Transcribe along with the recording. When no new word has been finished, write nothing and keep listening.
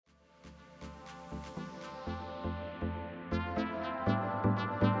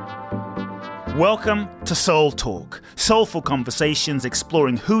Welcome to Soul Talk, soulful conversations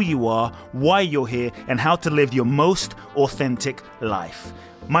exploring who you are, why you're here, and how to live your most authentic life.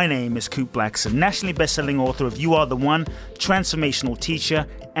 My name is Coop Blackson, nationally best-selling author of You Are the One, transformational teacher,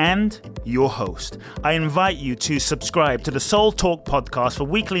 and your host. I invite you to subscribe to the Soul Talk podcast for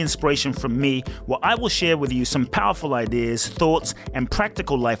weekly inspiration from me, where I will share with you some powerful ideas, thoughts, and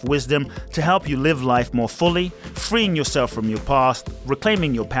practical life wisdom to help you live life more fully, freeing yourself from your past,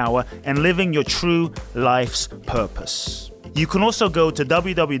 reclaiming your power, and living your true life's purpose. You can also go to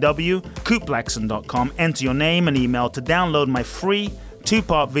www.coopblackson.com, enter your name and email to download my free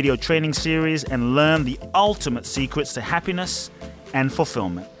 2-part video training series and learn the ultimate secrets to happiness and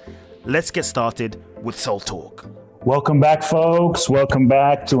fulfillment. Let's get started with Soul Talk. Welcome back, folks. Welcome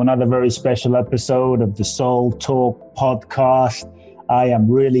back to another very special episode of the Soul Talk podcast. I am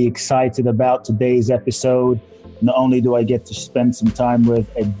really excited about today's episode. Not only do I get to spend some time with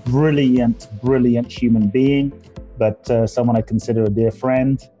a brilliant human being, but someone I consider a dear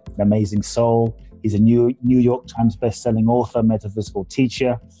friend, an amazing soul. He's a New York Times best-selling author, metaphysical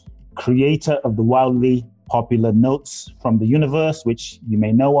teacher, creator of the wildly popular Notes from the Universe, which you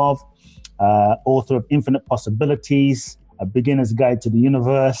may know of, author of Infinite Possibilities, A Beginner's Guide to the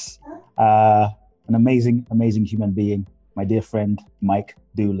Universe, an amazing human being, my dear friend, Mike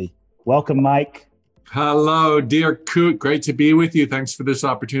Dooley. Welcome, Mike. Hello, dear Coot. Great to be with you. Thanks for this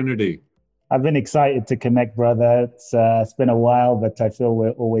opportunity. I've been excited to connect, brother. It's been a while, but I feel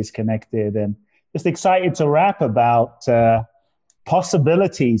we're always connected, and just excited to rap about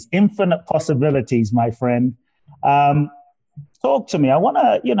possibilities, infinite possibilities, my friend. Talk to me. I want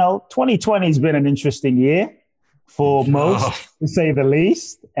to, 2020 has been an interesting year for most, to say the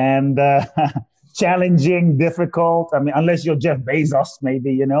least, and challenging, difficult. I mean, unless you're Jeff Bezos,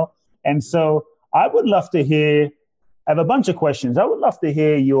 maybe, And so I would love to hear, I have a bunch of questions. I would love to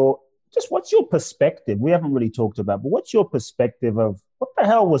hear what's your perspective? We haven't really talked about, but what's your perspective of what the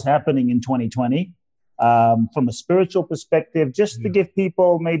hell was happening in 2020 from a spiritual perspective, just to give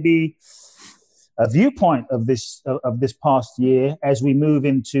people maybe a viewpoint of this past year as we move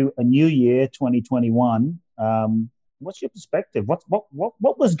into a new year, 2021. What's your perspective?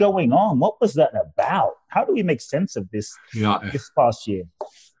 What was going on? What was that about? How do we make sense of this past year?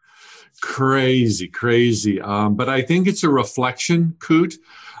 Crazy. But I think it's a reflection, Coot,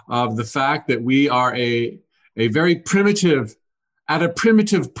 of the fact that we are at a primitive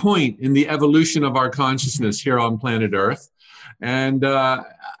point in the evolution of our consciousness here on planet Earth. And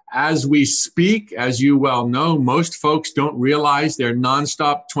as we speak, as you well know, most folks don't realize they're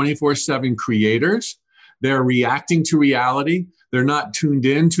nonstop 24/7 creators. They're reacting to reality. They're not tuned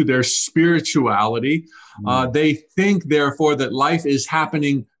in to their spirituality. They think, therefore, that life is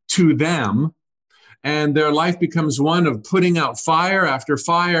happening to them, and their life becomes one of putting out fire after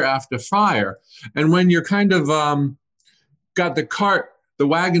fire after fire. And when you're kind of got the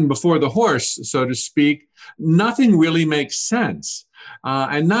wagon before the horse, so to speak, nothing really makes sense.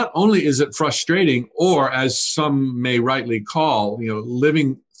 And not only is it frustrating, or as some may rightly call,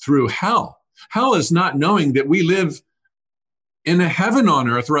 living through hell. Hell is not knowing that we live in a heaven on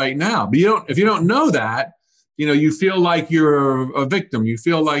earth right now. But if you don't know that, you feel like you're a victim. You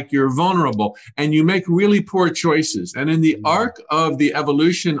feel like you're vulnerable, and you make really poor choices. And in the arc of the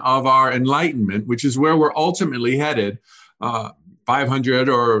evolution of our enlightenment, which is where we're ultimately headed, 500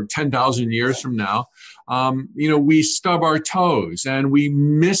 or 10,000 years from now, we stub our toes and we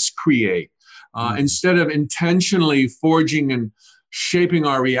miscreate. Instead of intentionally forging and shaping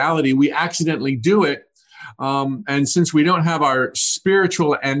our reality, we accidentally do it. And since we don't have our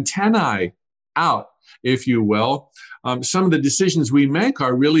spiritual antennae out, if you will, some of the decisions we make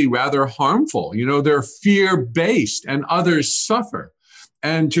are really rather harmful. They're fear-based, and others suffer.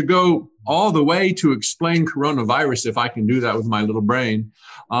 And to go all the way to explain coronavirus, if I can do that with my little brain,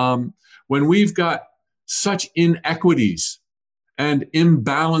 when we've got such inequities and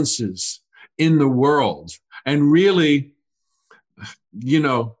imbalances in the world, and really,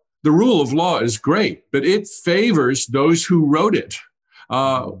 the rule of law is great, but it favors those who wrote it.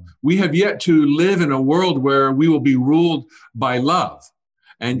 We have yet to live in a world where we will be ruled by love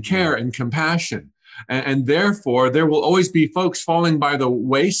and care and compassion. And therefore, there will always be folks falling by the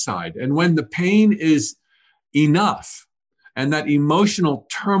wayside. And when the pain is enough and that emotional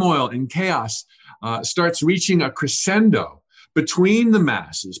turmoil and chaos starts reaching a crescendo between the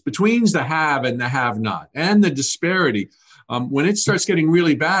masses, between the have and the have not, and the disparity, when it starts getting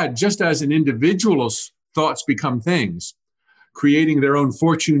really bad, just as an individual's thoughts become things, creating their own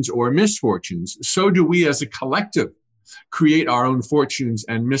fortunes or misfortunes, so do we as a collective create our own fortunes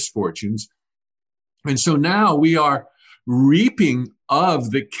and misfortunes. And so now we are reaping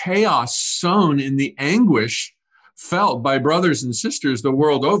of the chaos sown in the anguish felt by brothers and sisters the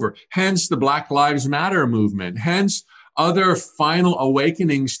world over. Hence the Black Lives Matter movement, hence other final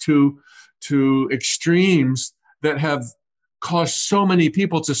awakenings to extremes that have caused so many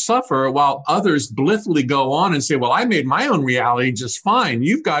people to suffer, while others blithely go on and say, well, I made my own reality just fine.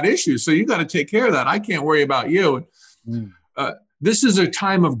 You've got issues, so you've got to take care of that. I can't worry about you. This is a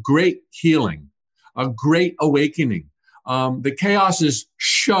time of great healing, a great awakening. The chaos is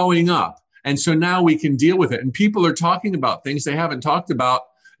showing up. And so now we can deal with it. And people are talking about things they haven't talked about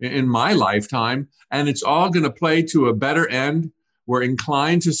in my lifetime. And it's all going to play to a better end. We're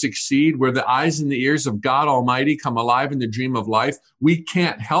inclined to succeed, where the eyes and the ears of God Almighty come alive in the dream of life. We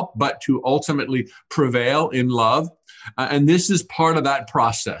can't help but to ultimately prevail in love. And this is part of that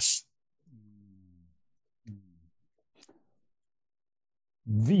process.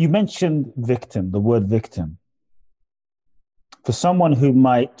 You mentioned victim, the word victim. For someone who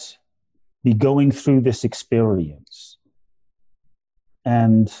might be going through this experience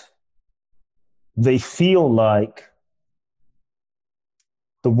and they feel like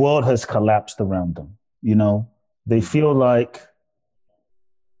the world has collapsed around them, you know, they feel like,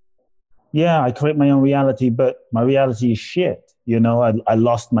 yeah, I create my own reality, but my reality is shit. You know, I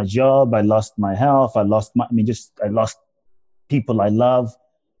lost my job, I lost my health, I lost people I love.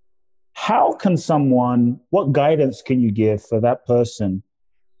 How can what guidance can you give for that person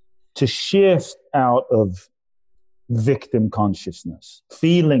to shift out of victim consciousness,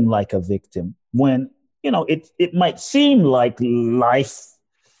 feeling like a victim, when, you know, it might seem like life,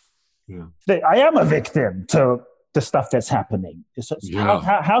 I am a victim to the stuff that's happening. So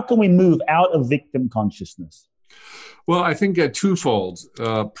how can we move out of victim consciousness? Well, I think a twofold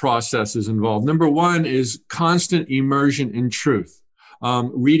process is involved. Number one is constant immersion in truth.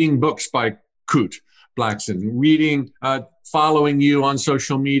 Reading books by Kute Blackson, following you on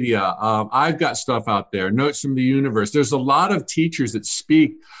social media. I've got stuff out there, Notes from the Universe. There's a lot of teachers that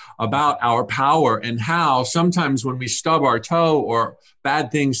speak about our power and how sometimes when we stub our toe or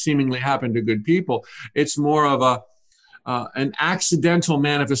bad things seemingly happen to good people, it's more of an accidental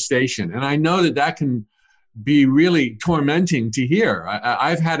manifestation. And I know that can be really tormenting to hear.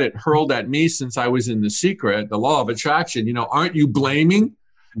 I've had it hurled at me since I was in The Secret, the law of attraction. You know, aren't you blaming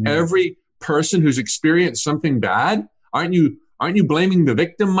every person who's experienced something bad? Aren't you blaming the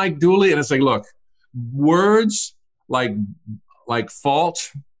victim, Mike Dooley? And it's like, look, words like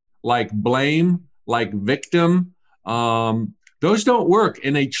fault, like blame, like victim, those don't work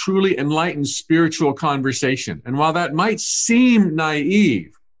in a truly enlightened spiritual conversation. And while that might seem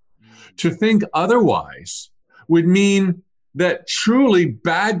naive, to think otherwise would mean that truly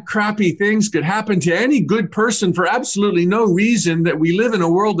bad, crappy things could happen to any good person for absolutely no reason, that we live in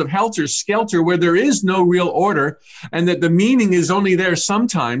a world of helter-skelter where there is no real order, and that the meaning is only there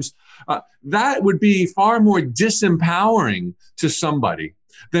sometimes. That would be far more disempowering to somebody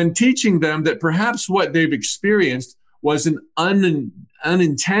than teaching them that perhaps what they've experienced was an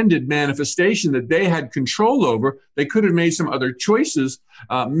unintended manifestation that they had control over. They could have made some other choices,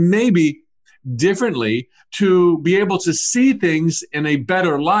 maybe differently, to be able to see things in a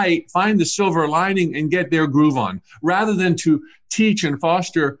better light, find the silver lining, and get their groove on, rather than to teach and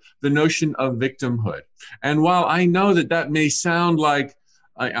foster the notion of victimhood. And while I know that may sound like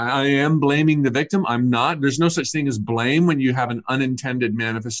I am blaming the victim, I'm not. There's no such thing as blame when you have an unintended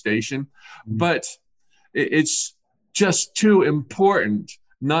manifestation. But it's just too important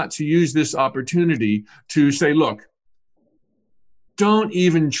not to use this opportunity to say, look, don't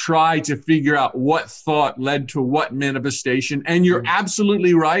even try to figure out what thought led to what manifestation. And you're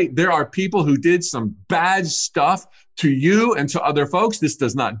absolutely right. There are people who did some bad stuff to you and to other folks. This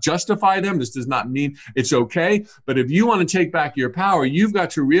does not justify them. This does not mean it's okay. But if you want to take back your power, you've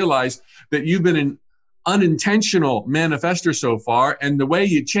got to realize that you've been an unintentional manifester so far. And the way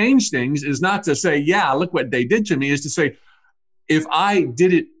you change things is not to say, yeah, look what they did to me, is to say, if I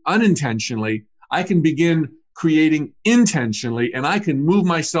did it unintentionally, I can begin creating intentionally, and I can move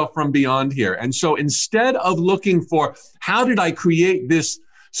myself from beyond here. And so instead of looking for, how did I create this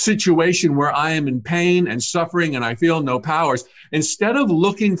situation where I am in pain and suffering and I feel no powers, instead of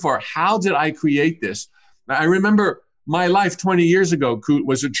looking for, how did I create this? I remember my life 20 years ago, Kute,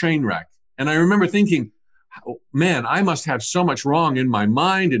 was a train wreck. And I remember thinking, man, I must have so much wrong in my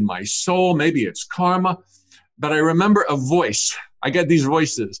mind, in my soul. Maybe it's karma. But I remember a voice. I get these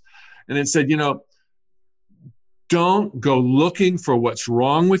voices. And it said, don't go looking for what's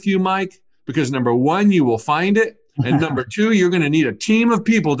wrong with you, Mike, because number one, you will find it. And number two, you're going to need a team of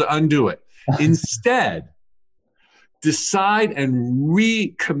people to undo it. Instead, decide and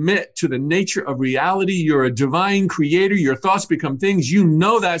recommit to the nature of reality. You're a divine creator. Your thoughts become things. You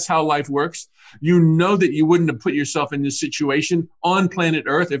know that's how life works. You know that you wouldn't have put yourself in this situation on planet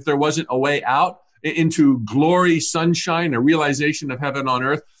Earth if there wasn't a way out into glory, sunshine, a realization of heaven on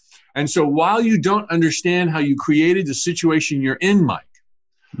earth. And so while you don't understand how you created the situation you're in, Mike,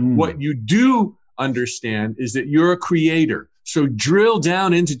 what you do understand is that you're a creator. So drill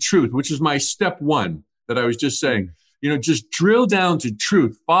down into truth, which is my step one that I was just saying. Just drill down to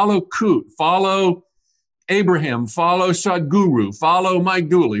truth. Follow Kut, follow Abraham, follow Sadhguru, follow Mike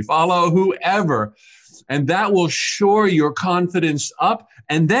Dooley, follow whoever. And that will shore your confidence up.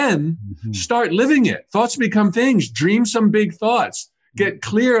 And then start living it. Thoughts become things. Dream some big thoughts. Get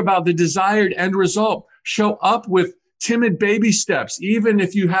clear about the desired end result. Show up with timid baby steps, even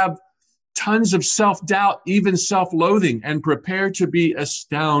if you have tons of self-doubt, even self-loathing, and prepare to be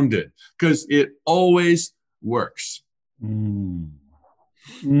astounded, because it always works. I'm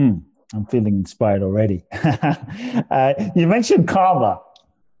feeling inspired already. You mentioned karma.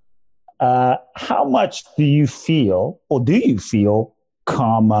 How much do you feel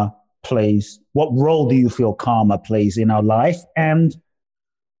karma plays? What role do you feel karma plays in our life? And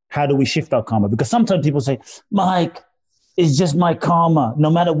how do we shift our karma? Because sometimes people say, Mike, it's just my karma. No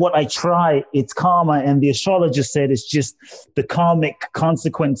matter what I try, it's karma. And the astrologer said it's just the karmic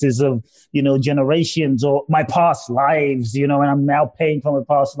consequences of, generations or my past lives, and I'm now paying for my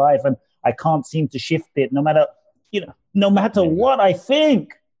past life and I can't seem to shift it. No matter what I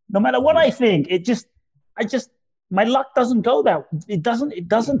think, my luck doesn't go that. It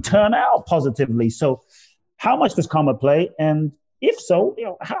doesn't turn out positively. So how much does karma play? And if so,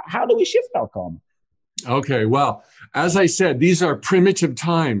 how do we shift our karma? Okay, well, as I said, these are primitive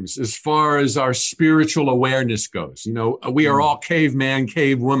times as far as our spiritual awareness goes. We are all caveman,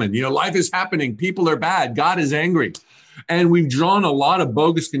 cavewoman. Life is happening. People are bad. God is angry. And we've drawn a lot of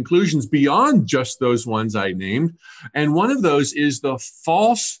bogus conclusions beyond just those ones I named. And one of those is the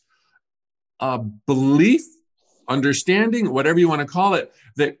false belief, understanding, whatever you want to call it,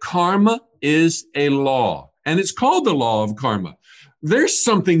 that karma is a law. And it's called the law of karma. There's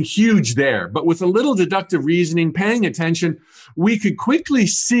something huge there, but with a little deductive reasoning, paying attention, we could quickly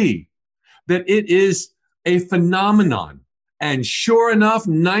see that it is a phenomenon. And sure enough,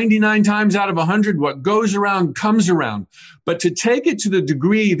 99 times out of 100, what goes around comes around. But to take it to the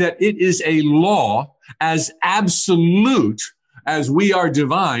degree that it is a law as absolute as we are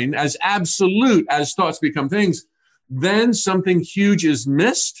divine, as absolute as thoughts become things, then something huge is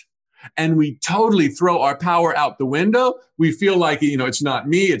missed. And we totally throw our power out the window. We feel like, it's not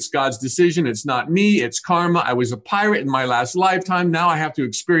me, it's God's decision. It's not me, it's karma. I was a pirate in my last lifetime. Now I have to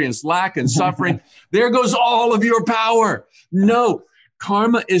experience lack and suffering. There goes all of your power. No,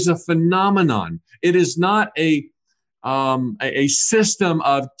 karma is a phenomenon. It is not a system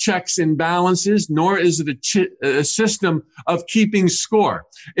of checks and balances, nor is it a system of keeping score.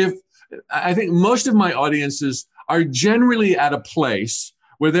 I think most of my audiences are generally at a place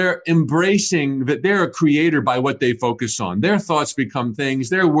where they're embracing that they're a creator by what they focus on. Their thoughts become things.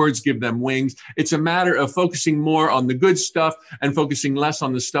 Their words give them wings. It's a matter of focusing more on the good stuff and focusing less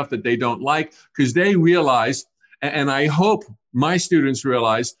on the stuff that they don't like, because they realize, and I hope my students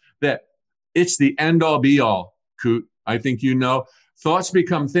realize, that it's the end-all be-all, Kut. I think thoughts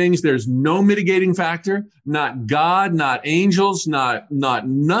become things. There's no mitigating factor, not God, not angels, not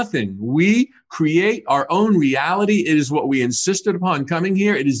nothing. We create our own reality. It is what we insisted upon coming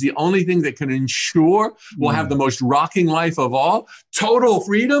here. It is the only thing that can ensure we'll have the most rocking life of all. Total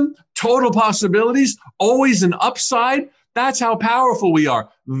freedom, total possibilities, always an upside. That's how powerful we are.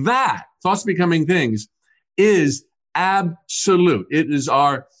 That, thoughts becoming things, is absolute. It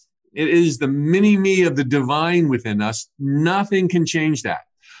is the mini-me of the divine within us. Nothing can change that.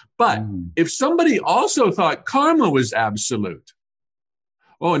 But if somebody also thought karma was absolute,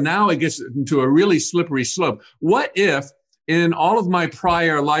 now it gets into a really slippery slope. What if in all of my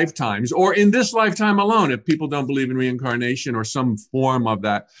prior lifetimes, or in this lifetime alone, if people don't believe in reincarnation or some form of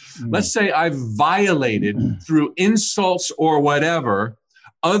that, let's say I've violated through insults or whatever,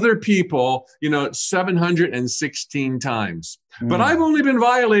 other people, 716 times. But I've only been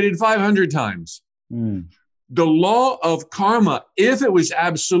violated 500 times. The law of karma, if it was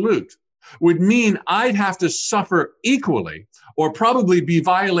absolute, would mean I'd have to suffer equally, or probably be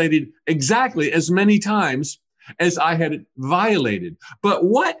violated exactly as many times as I had violated. But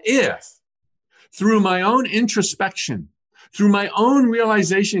what if, through my own introspection, through my own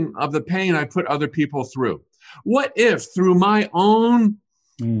realization of the pain I put other people through, what if through my own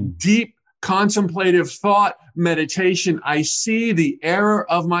deep contemplative thought, meditation, I see the error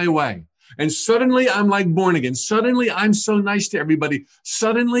of my way, And suddenly I'm like born again. Suddenly I'm so nice to everybody.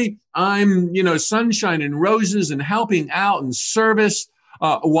 Suddenly I'm, sunshine and roses and helping out and service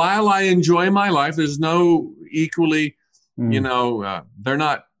while I enjoy my life. There's no equally, they're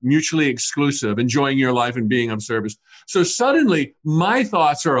not mutually exclusive, enjoying your life and being of service. So suddenly my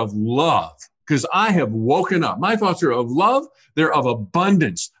thoughts are of love because I have woken up. My thoughts are of love. They're of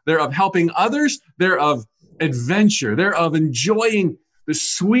abundance. They're of helping others. They're of adventure. They're of enjoying the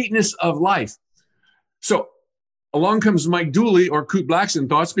sweetness of life. So along comes Mike Dooley or Coote Blackson.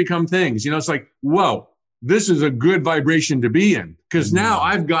 Thoughts become things. It's like, whoa, this is a good vibration to be in because now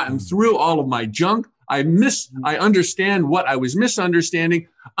I've gotten through all of my junk. I understand what I was misunderstanding.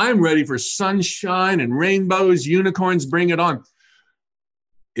 I'm ready for sunshine and rainbows, unicorns, bring it on.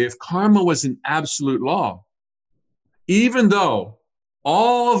 If karma was an absolute law, even though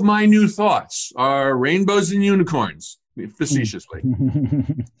all of my new thoughts are rainbows and unicorns, facetiously,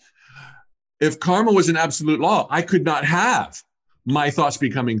 if karma was an absolute law, I could not have my thoughts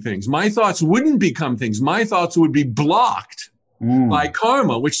becoming things. My thoughts wouldn't become things. My thoughts would be blocked by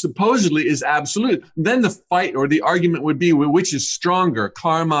karma, which supposedly is absolute. Then the fight or the argument would be which is stronger,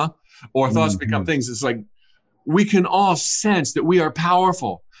 karma or thoughts become things. It's like we can all sense that we are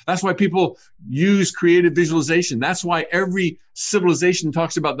powerful. That's why people use creative visualization. That's why every civilization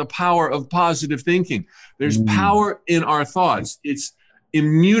talks about the power of positive thinking. There's power in our thoughts. It's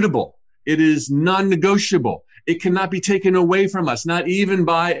immutable. It is non-negotiable. It cannot be taken away from us, not even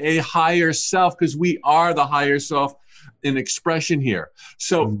by a higher self, because we are the higher self in expression here.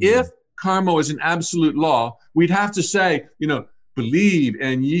 So if karma was an absolute law, we'd have to say, believe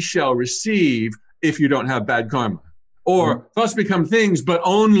and ye shall receive if you don't have bad karma. Or thoughts become things, but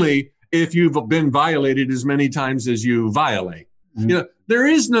only if you've been violated as many times as you violate. There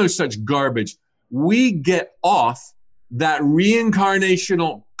is no such garbage. We get off that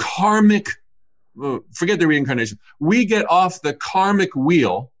reincarnational karmic, forget the reincarnation. We get off the karmic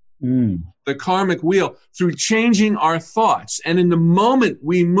wheel, through changing our thoughts. And in the moment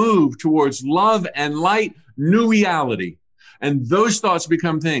we move towards love and light, new reality. And those thoughts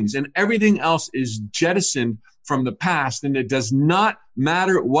become things. And everything else is jettisoned from the past. And it does not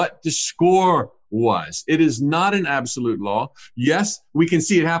matter what the score was. It is not an absolute law. Yes, we can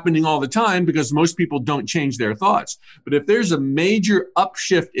see it happening all the time because most people don't change their thoughts. But if there's a major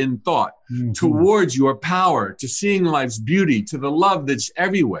upshift in thought towards your power, to seeing life's beauty, to the love that's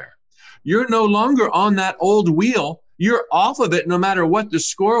everywhere, you're no longer on that old wheel. You're off of it no matter what the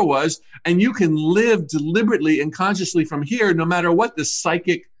score was. And you can live deliberately and consciously from here, no matter what the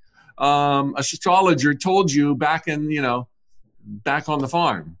psychic astrologer told you back in, back on the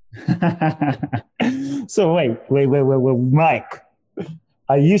farm. So wait, Mike,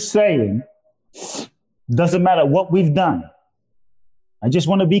 are you saying doesn't matter what we've done? I just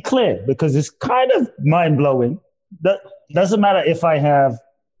want to be clear because it's kind of mind-blowing. That doesn't matter if I have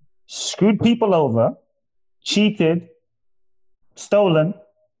screwed people over, cheated, stolen,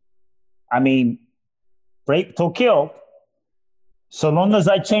 raped or killed. So long as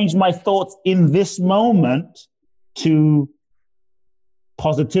I change my thoughts in this moment to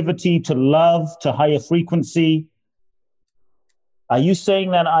positivity, to love, to higher frequency, are you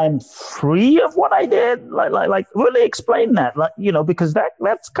saying that I'm free of what I did? Like really explain that, because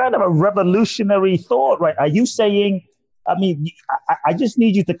that's kind of a revolutionary thought, right? Are you saying, I just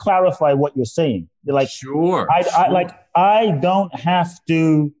need you to clarify what you're saying. You're like, sure. I don't have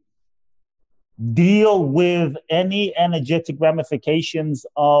to deal with any energetic ramifications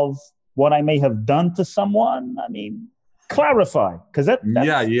of what I may have done to someone. Clarify, because that's...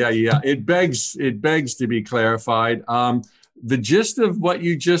 Yeah. It begs to be clarified. The gist of what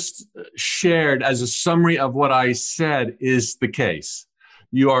you just shared as a summary of what I said is the case.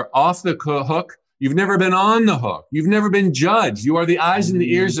 You are off the hook. You've never been on the hook. You've never been judged. You are the eyes and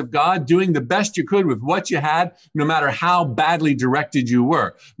the ears of God, doing the best you could with what you had, no matter how badly directed you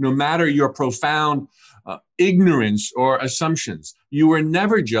were, no matter your profound ignorance or assumptions. You were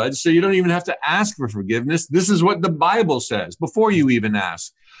never judged, so you don't even have to ask for forgiveness. This is what the Bible says before you even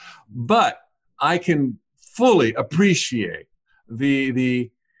ask. But I can fully appreciate the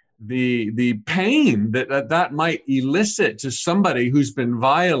pain that might elicit to somebody who's been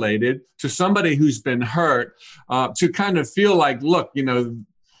violated, to somebody who's been hurt, to kind of feel like, look,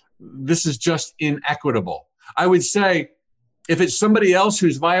 this is just inequitable. I would say if it's somebody else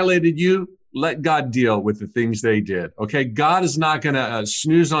who's violated you, let God deal with the things they did. Okay. God is not going to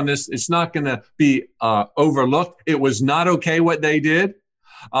snooze on this. It's not going to be overlooked. It was not okay what they did.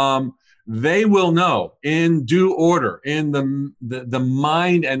 They will know in due order, in the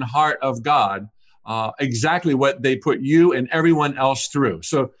mind and heart of God, exactly what they put you and everyone else through.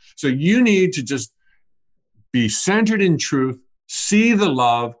 So you need to just be centered in truth, see the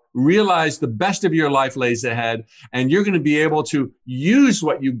love, realize the best of your life lays ahead, and you're going to be able to use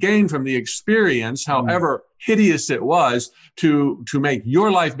what you gained from the experience, however hideous it was, to make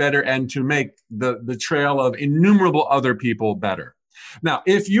your life better and to make the trail of innumerable other people better. Now,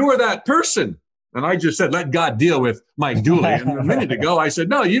 if you're that person, and I just said, let God deal with Mike Dooley. And a minute ago, I said,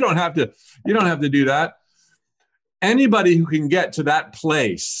 no, you don't have to do that. Anybody who can get to that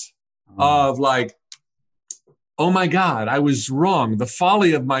place of like, oh my God, I was wrong. The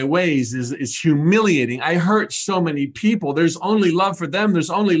folly of my ways is humiliating. I hurt so many people. There's only love for them.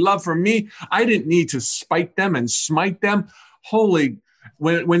 There's only love for me. I didn't need to spite them and smite them. Holy,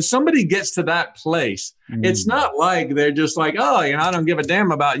 when somebody gets to that place, it's not like they're just like, oh, I don't give a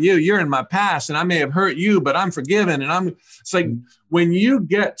damn about you. You're in my past and I may have hurt you, but I'm forgiven. And it's like when you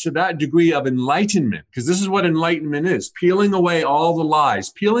get to that degree of enlightenment, because this is what enlightenment is, peeling away all the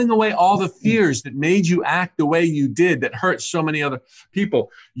lies, peeling away all the fears that made you act the way you did that hurt so many other people,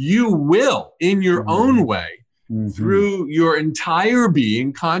 you will, in your own way, through your entire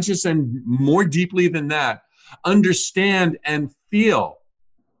being, conscious and more deeply than that, understand and feel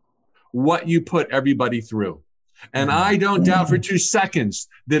what you put everybody through. And I don't doubt for 2 seconds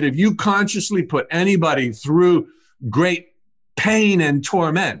that if you consciously put anybody through great pain and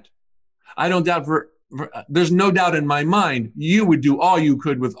torment, I don't doubt there's no doubt in my mind, you would do all you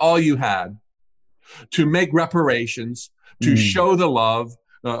could with all you had to make reparations, to show the love,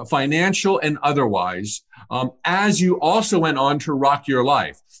 financial and otherwise, as you also went on to rock your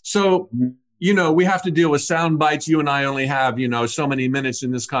life. So, we have to deal with sound bites. You and I only have, so many minutes in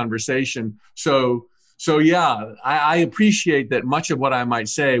this conversation. So yeah, I appreciate that much of what I might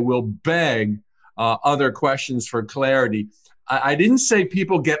say will beg other questions for clarity. I didn't say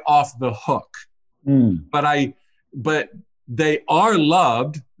people get off the hook, but they are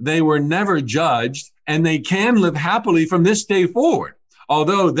loved. They were never judged, and they can live happily from this day forward.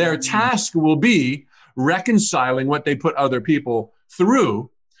 Although their task will be reconciling what they put other people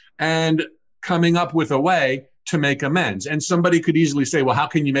through and coming up with a way to make amends. And somebody could easily say, well, how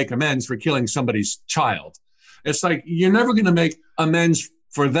can you make amends for killing somebody's child? It's like, you're never going to make amends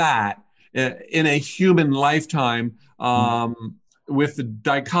for that in a human lifetime, with the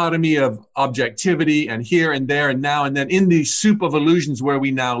dichotomy of objectivity and here and there and now and then in the soup of illusions where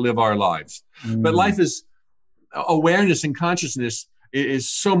we now live our lives. But life is awareness and consciousness is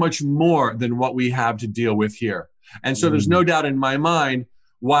so much more than what we have to deal with here. And so there's no doubt in my mind,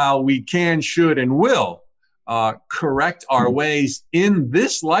 while we can, should, and will correct our ways in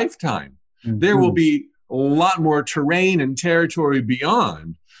this lifetime, there will be a lot more terrain and territory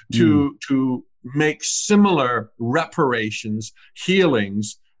beyond to make similar reparations,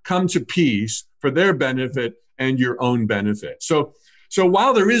 healings, come to peace for their benefit and your own benefit. So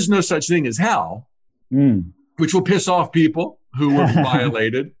while there is no such thing as hell, which will piss off people who were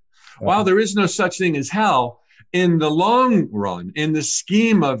violated, while there is no such thing as hell, in the long run, in the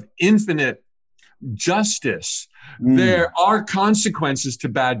scheme of infinite justice, there are consequences to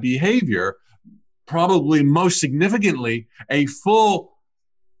bad behavior, probably most significantly, a full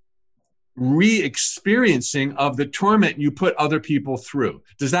re-experiencing of the torment you put other people through.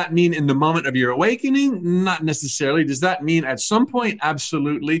 Does that mean in the moment of your awakening? Not necessarily. Does that mean at some point?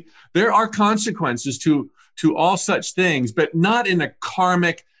 Absolutely. There are consequences to all such things, but not in a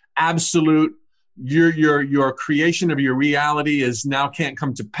karmic, absolute, your creation of your reality is now can't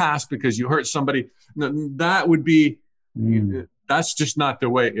come to pass because you hurt somebody. That would be, that's just not the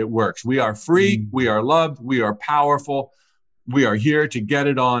way it works. We are free, we are loved, we are powerful, we are here to get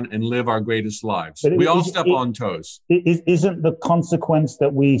it on and live our greatest lives. We all step on toes. Isn't the consequence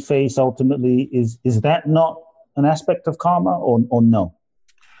that we face ultimately, is that not an aspect of karma or no?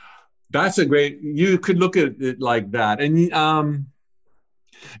 That's you could look at it like that. And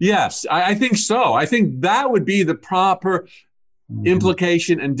yes, I think so. I think that would be the proper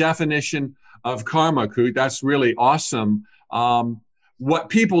implication and definition of karma, Kut. That's really awesome. What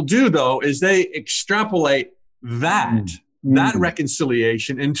people do, though, is they extrapolate that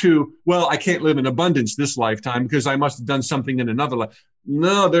reconciliation into, well, I can't live in abundance this lifetime because I must have done something in another life.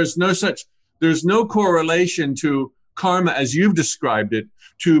 No, there's no correlation to karma as you've described it,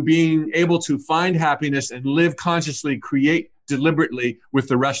 to being able to find happiness and live consciously, create deliberately with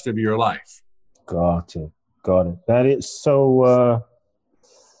the rest of your life. Got it. That is so,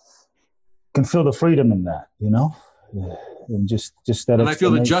 can feel the freedom in that, and just that. And I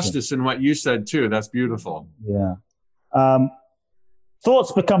feel the justice in what you said too. That's beautiful. Yeah.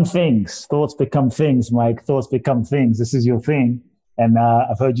 Thoughts become things, Mike. Thoughts become things. This is your thing. And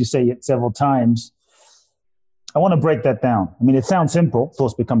I've heard you say it several times. I want to break that down. I mean, it sounds simple,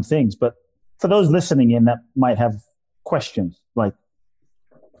 thoughts become things, but for those listening in that might have questions, like,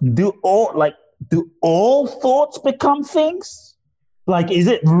 do all thoughts become things? Like, is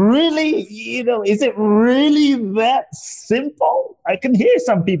it really, is it really that simple? I can hear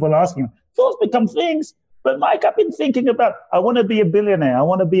some people asking, thoughts become things. But Mike, I've been thinking about, I want to be a billionaire. I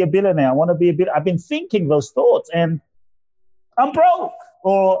want to be a billionaire. I want to be a billionaire. I've been thinking those thoughts and I'm broke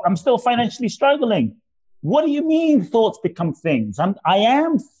or I'm still financially struggling. What do you mean thoughts become things? I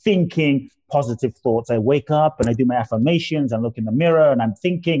am thinking positive thoughts. I wake up and I do my affirmations and look in the mirror and I'm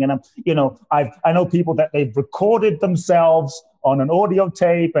thinking and I know people that they've recorded themselves on an audio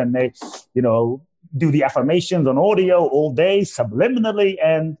tape and they, do the affirmations on audio all day subliminally,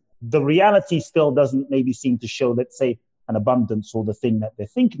 and the reality still doesn't maybe seem to show, let's say, an abundance or the thing that they're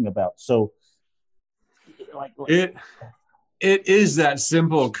thinking about. So it is that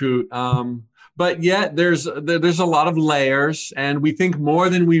simple, Kute. But yet there's a lot of layers and we think more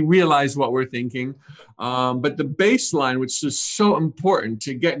than we realize what we're thinking. But the baseline, which is so important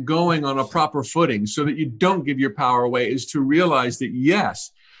to get going on a proper footing so that you don't give your power away, is to realize that,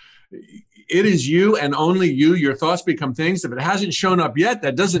 yes, it is you and only you. Your thoughts become things. If it hasn't shown up yet,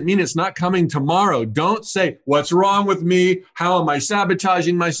 that doesn't mean it's not coming tomorrow. Don't say, what's wrong with me? How am I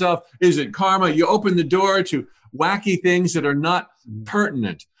sabotaging myself? Is it karma? You open the door to wacky things that are not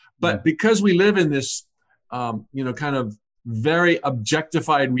pertinent. But because we live in this, kind of very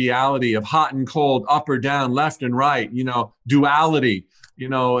objectified reality of hot and cold, up or down, left and right, duality,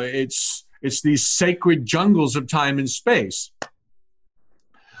 it's these sacred jungles of time and space.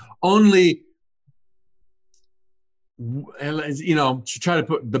 Only, to try to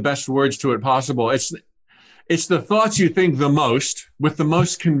put the best words to it possible, it's the thoughts you think the most, with the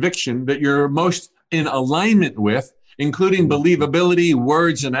most conviction, that you're most in alignment with, including believability,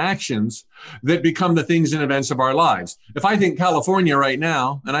 words, and actions, that become the things and events of our lives. If I think California right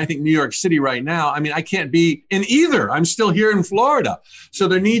now, and I think New York City right now, I can't be in either. I'm still here in Florida. So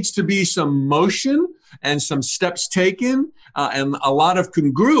there needs to be some motion and some steps taken and a lot of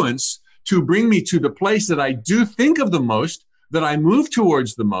congruence to bring me to the place that I do think of the most, that I move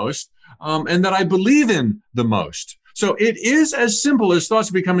towards the most, and that I believe in the most. So it is as simple as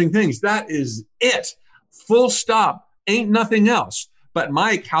thoughts becoming things. That is it. Full stop. Ain't nothing else. But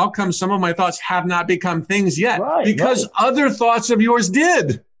Mike, how come some of my thoughts have not become things yet? Because other thoughts of yours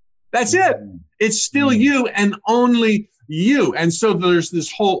did. That's it. It's still you and only you. And so there's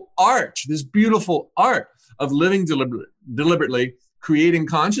this whole art, this beautiful art of living deliberately, creating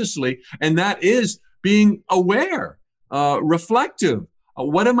consciously. And that is being aware, reflective.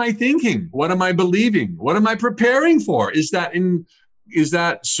 What am I thinking? What am I believing? What am I preparing for? Is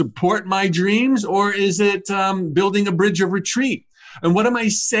that support my dreams, or is it building a bridge of retreat? And what am I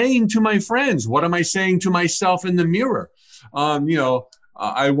saying to my friends? What am I saying to myself in the mirror?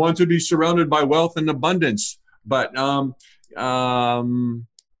 I want to be surrounded by wealth and abundance, but come up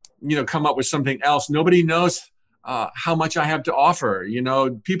with something else. Nobody knows how much I have to offer.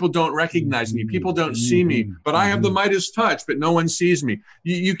 People don't recognize me. People don't see me, but I have the Midas touch, but no one sees me.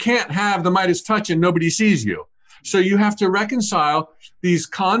 You can't have the Midas touch and nobody sees you. So you have to reconcile these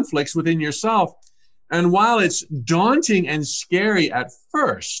conflicts within yourself. And while it's daunting and scary at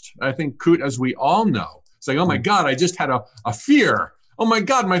first, I think, Kute, as we all know, it's like, oh my God, I just had a fear. Oh my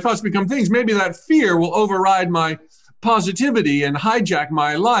God, my thoughts become things. Maybe that fear will override my positivity and hijack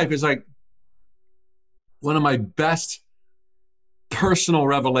my life. It's like one of my best personal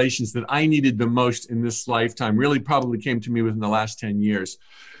revelations that I needed the most in this lifetime, really probably came to me within the last 10 years,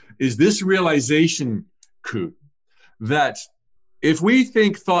 is this realization, Kute, that if we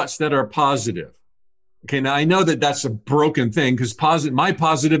think thoughts that are positive, okay, now I know that that's a broken thing because my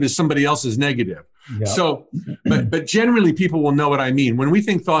positive is somebody else's negative. Yep. So, but generally people will know what I mean. When we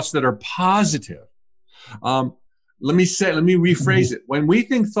think thoughts that are positive, let me rephrase it. When we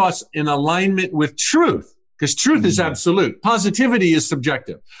think thoughts in alignment with truth, because truth is absolute, positivity is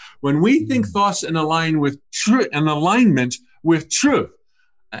subjective. When we think thoughts in alignment with truth,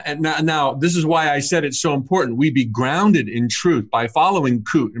 and now, this is why I said it's so important. We be grounded in truth by following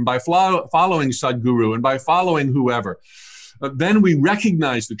Kute and by following Sadhguru and by following whoever. Then we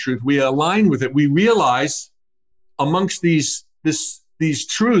recognize the truth. We align with it. We realize amongst these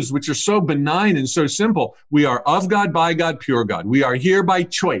truths, which are so benign and so simple, we are of God, by God, pure God. We are here by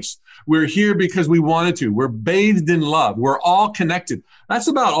choice. We're here because we wanted to. We're bathed in love. We're all connected. That's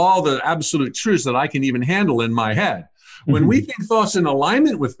about all the absolute truths that I can even handle in my head. When we think thoughts in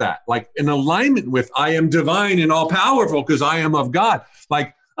alignment with that, like in alignment with I am divine and all powerful because I am of God,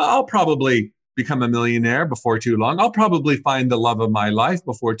 like I'll probably become a millionaire before too long. I'll probably find the love of my life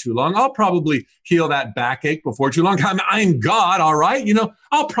before too long. I'll probably heal that backache before too long. I'm God, all right?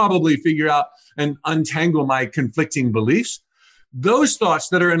 I'll probably figure out and untangle my conflicting beliefs. Those thoughts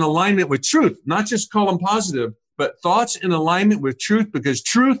that are in alignment with truth, not just call them positive, but thoughts in alignment with truth, because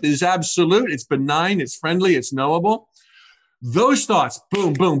truth is absolute, it's benign, it's friendly, it's knowable. Those thoughts,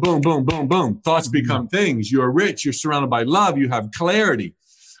 boom, boom, boom, boom, boom, boom. Thoughts become things. You're rich, you're surrounded by love, you have clarity.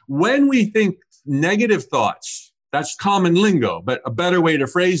 When we think negative thoughts, that's common lingo, but a better way to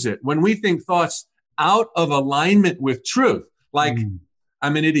phrase it, when we think thoughts out of alignment with truth, like,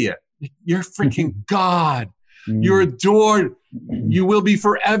 I'm an idiot, you're freaking God, you're adored, you will be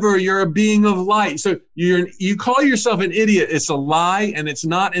forever, you're a being of light. So you call yourself an idiot, it's a lie, and it's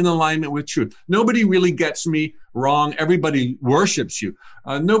not in alignment with truth. Nobody really gets me wrong. Everybody worships you.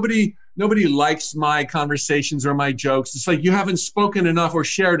 Nobody likes my conversations or my jokes. It's like you haven't spoken enough or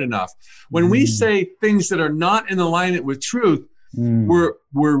shared enough. When we say things that are not in alignment with truth, we're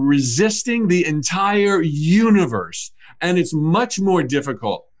resisting the entire universe. And it's much more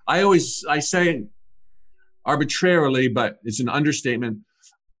difficult. I say arbitrarily, but it's an understatement.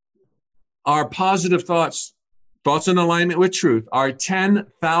 Our positive thoughts in alignment with truth, are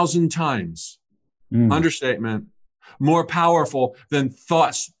 10,000 times, understatement, more powerful than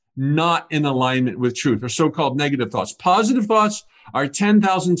thoughts not in alignment with truth, or so-called negative thoughts. Positive thoughts are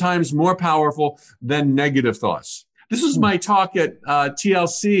 10,000 times more powerful than negative thoughts. This was my talk at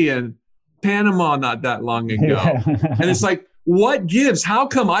TLC in Panama not that long ago. And it's like, what gives? How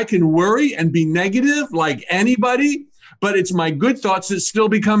come I can worry and be negative like anybody, but it's my good thoughts that still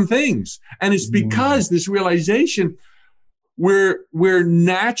become things? And it's because this realization, we're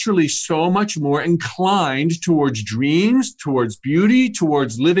naturally so much more inclined towards dreams, towards beauty,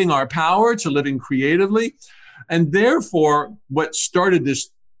 towards living our power, to living creatively. And therefore, what started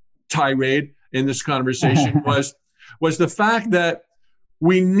this tirade in this conversation was the fact that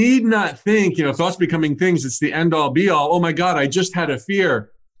we need not think, thoughts becoming things, it's the end all be all. Oh my God, I just had a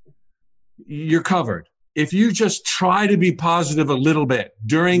fear. You're covered. If you just try to be positive a little bit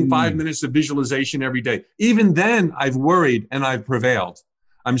during 5 minutes of visualization every day, even then I've worried and I've prevailed.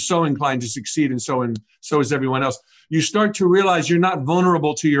 I'm so inclined to succeed, and so is everyone else. You start to realize you're not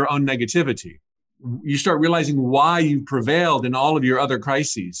vulnerable to your own negativity. You start realizing why you prevailed in all of your other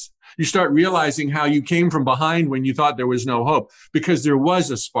crises. You start realizing how you came from behind when you thought there was no hope, because there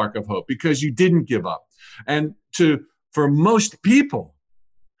was a spark of hope, because you didn't give up. And for most people,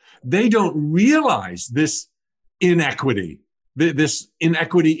 they don't realize this inequity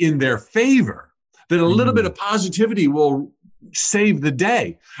in their favor, that a little bit of positivity will save the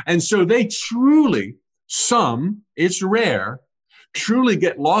day. And so they truly, it's rare, truly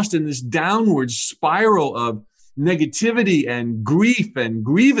get lost in this downward spiral of negativity and grief and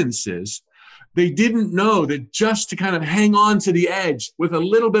grievances. They didn't know that just to kind of hang on to the edge with a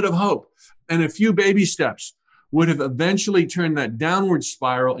little bit of hope and a few baby steps would have eventually turned that downward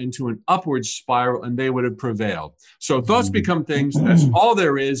spiral into an upward spiral, and they would have prevailed. So thoughts become things. That's all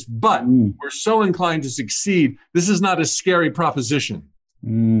there is. But we're so inclined to succeed. This is not a scary proposition.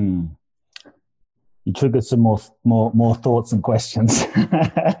 You triggered some more thoughts and questions.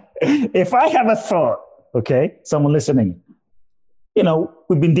 If I have a thought, okay, someone listening,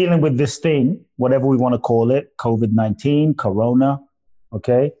 we've been dealing with this thing, whatever we want to call it, COVID-19, Corona,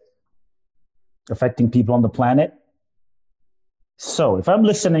 okay, affecting people on the planet. So if I'm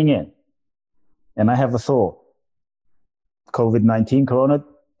listening in and I have a thought, COVID-19, Corona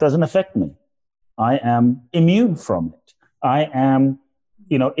doesn't affect me. I am immune from it. I am,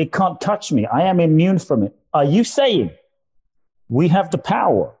 it can't touch me. I am immune from it. Are you saying we have the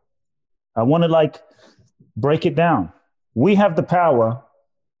power? I want to break it down. We have the power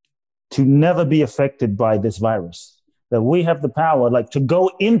to never be affected by this virus. That we have the power to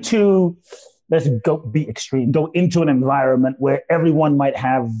go into, let's go be extreme, go into an environment where everyone might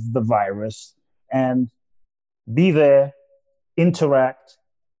have the virus and be there, interact.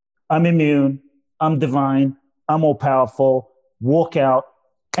 I'm immune, I'm divine, I'm all powerful, walk out,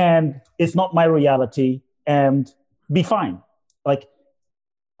 and it's not my reality, and be fine.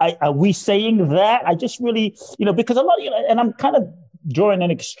 Are we saying that? I just really, because a lot, and I'm kind of drawing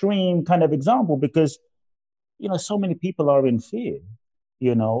an extreme kind of example because, so many people are in fear,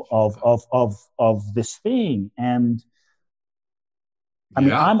 of this thing. And I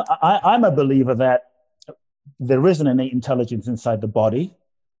mean, I'm a believer that there is an innate intelligence inside the body,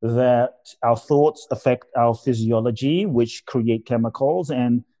 that our thoughts affect our physiology, which create chemicals.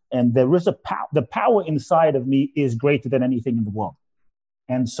 And there is the power inside of me is greater than anything in the world.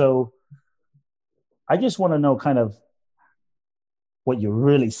 And so I just want to know kind of what you're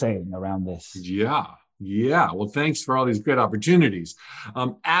really saying around this. Yeah. Yeah. Well, thanks for all these great opportunities.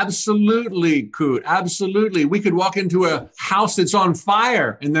 Absolutely, Kute. Absolutely. We could walk into a house that's on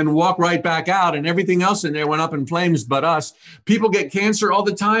fire and then walk right back out, and everything else in there went up in flames but us. People get cancer all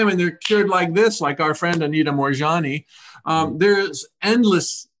the time and they're cured like this, like our friend Anita Moorjani. There's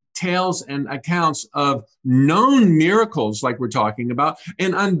endless tales and accounts of known miracles like we're talking about.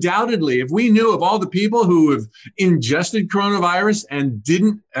 And undoubtedly, if we knew of all the people who have ingested coronavirus and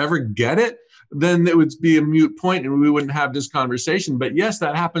didn't ever get it, then it would be a moot point and we wouldn't have this conversation. But yes,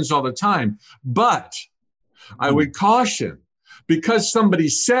 that happens all the time. But I would caution, because somebody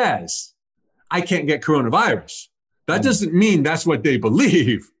says, I can't get coronavirus, that doesn't mean that's what they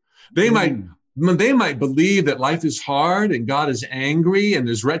believe. They might believe that life is hard and God is angry and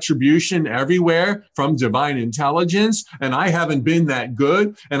there's retribution everywhere from divine intelligence. And I haven't been that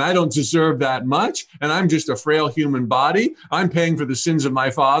good and I don't deserve that much. And I'm just a frail human body. I'm paying for the sins of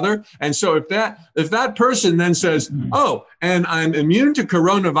my father. And so if that person then says, oh, and I'm immune to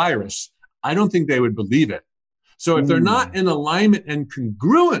coronavirus, I don't think they would believe it. So if they're not in alignment and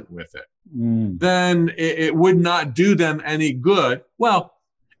congruent with it, then it would not do them any good. Well,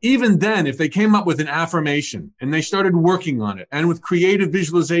 even then, if they came up with an affirmation and they started working on it, and with creative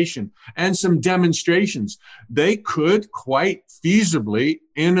visualization and some demonstrations, they could quite feasibly,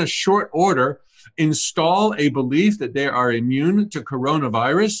 in a short order, install a belief that they are immune to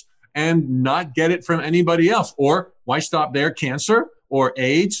coronavirus and not get it from anybody else. Or why stop there? Cancer or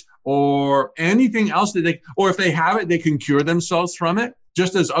AIDS or anything else that or if they have it, they can cure themselves from it,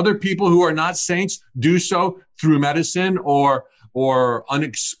 just as other people who are not saints do so through medicine or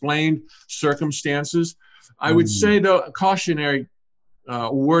unexplained circumstances. I would say, though, a cautionary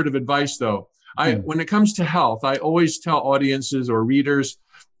word of advice, though. When it comes to health, I always tell audiences or readers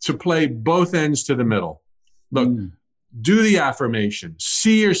to play both ends to the middle. Look, do the affirmation.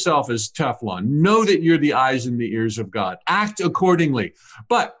 See yourself as Teflon. Know that you're the eyes and the ears of God. Act accordingly.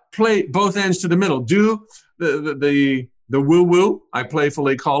 But play both ends to the middle. Do the woo-woo, I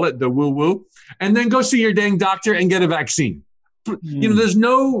playfully call it the woo-woo, and then go see your dang doctor and get a vaccine. There's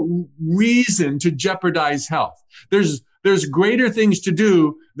no reason to jeopardize health. There's greater things to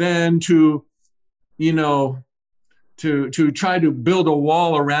do than to try to build a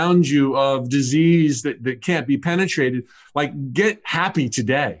wall around you of disease that can't be penetrated. Like, get happy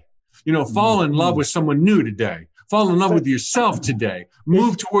today. Fall in love with someone new today. Fall in love with yourself today.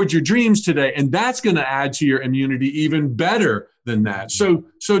 Move towards your dreams today. And that's going to add to your immunity even better than that. So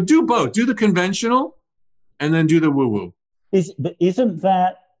do both. Do the conventional and then do the woo-woo. Isn't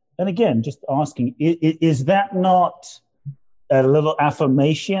that, and again, just asking, is that not a little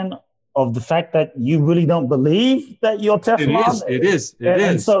affirmation of the fact that you really don't believe that you're Teflon? It is.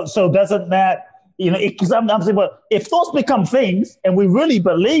 And so doesn't that, because I'm saying, well, if thoughts become things, and we really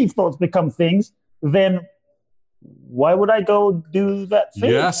believe thoughts become things, then why would I go do that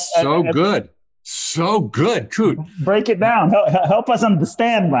thing? Yes, so good. So good, Kute. Break it down. Help us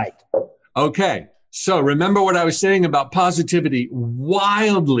understand, Mike. Okay. So remember what I was saying about positivity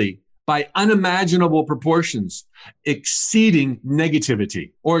wildly, by unimaginable proportions, exceeding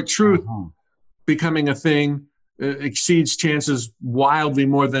negativity, or truth becoming a thing exceeds chances wildly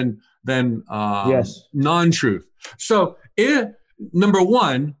more than non-truth. So number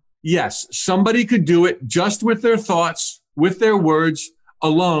one, yes, somebody could do it just with their thoughts, with their words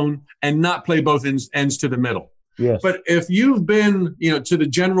alone, and not play both ends to the middle. Yes. But if you've been, to the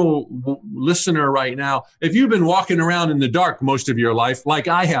general listener right now, if you've been walking around in the dark most of your life, like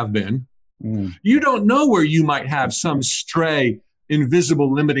I have been, you don't know where you might have some stray,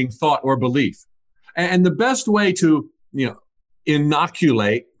 invisible, limiting thought or belief. And the best way to,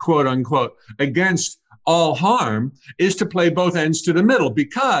 inoculate, quote unquote, against all harm is to play both ends to the middle,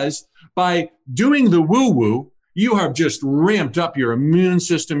 because by doing the woo-woo, you have just ramped up your immune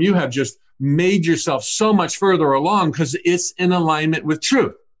system. You have just made yourself so much further along because it's in alignment with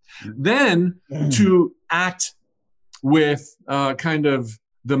truth. Then to act with kind of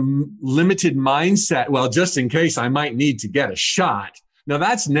the limited mindset, well, just in case I might need to get a shot. Now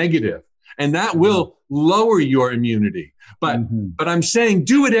that's negative, and that will lower your immunity. But I'm saying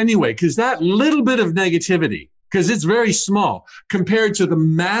do it anyway, because that little bit of negativity, because it's very small compared to the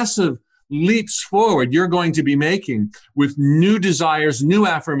massive leaps forward you're going to be making with new desires, new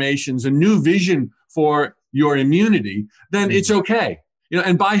affirmations, a new vision for your immunity, then it's okay.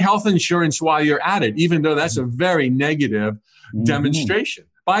 And buy health insurance while you're at it, even though that's a very negative demonstration.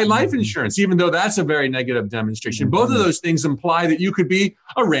 Buy life insurance, even though that's a very negative demonstration. Both of those things imply that you could be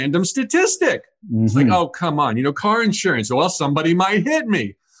a random statistic. It's like, oh, come on, car insurance. Well, somebody might hit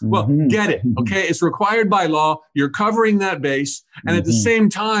me. Well, get it, okay? It's required by law. You're covering that base. And at the same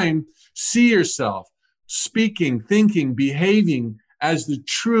time, see yourself speaking, thinking, behaving as the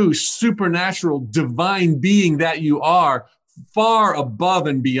true supernatural divine being that you are, far above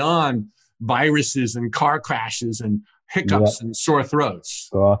and beyond viruses and car crashes and hiccups and sore throats.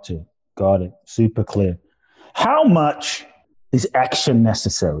 Got it. Super clear. How much is action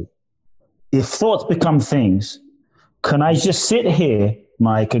necessary? If thoughts become things, can I just sit here,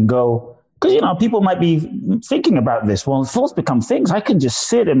 Mike, and go, because, people might be thinking about this. Well, if thoughts become things, I can just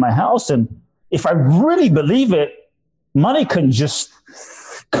sit in my house, and if I really believe it, money can just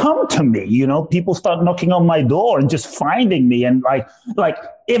come to me. People start knocking on my door and just finding me. And like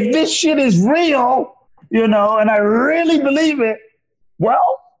if this shit is real, and I really believe it,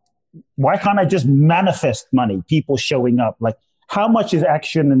 well, why can't I just manifest money, people showing up? Like, how much is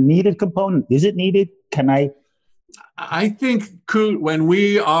action a needed component? Is it needed? I think, Kute, when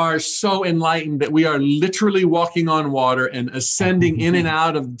we are so enlightened that we are literally walking on water and ascending in and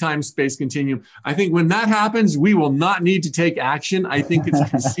out of the time-space continuum, I think when that happens, we will not need to take action. I think it's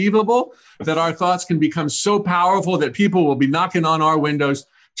conceivable that our thoughts can become so powerful that people will be knocking on our windows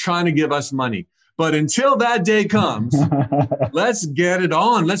trying to give us money. But until that day comes, let's get it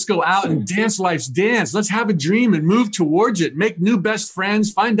on. Let's go out and dance life's dance. Let's have a dream and move towards it. Make new best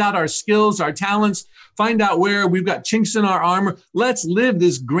friends. Find out our skills, our talents. Find out where we've got chinks in our armor. Let's live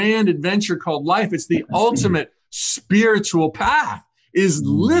this grand adventure called life. It's the ultimate spiritual path, is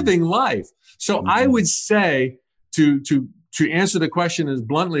living life. So I would say, to answer the question as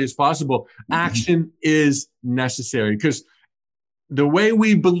bluntly as possible, action is necessary, because the way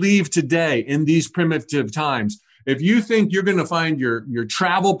we believe today in these primitive times, if you think you're going to find your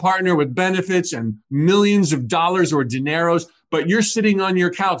travel partner with benefits and millions of dollars or dineros, but you're sitting on your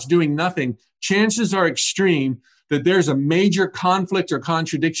couch doing nothing, chances are extreme that there's a major conflict or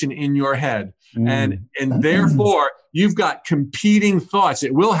contradiction in your head. And therefore, you've got competing thoughts.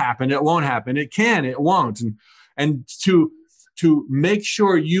 It will happen. It won't happen. It can. It won't. And to make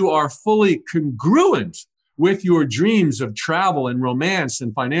sure you are fully congruent with your dreams of travel and romance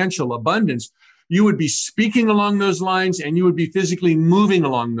and financial abundance, you would be speaking along those lines and you would be physically moving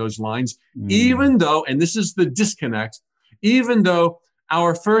along those lines, even though, and this is the disconnect, even though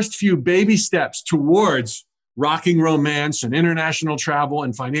our first few baby steps towards rocking romance and international travel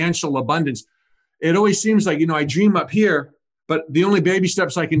and financial abundance, it always seems like, I dream up here, but the only baby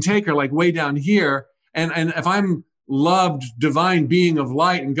steps I can take are like way down here. And if I'm loved divine being of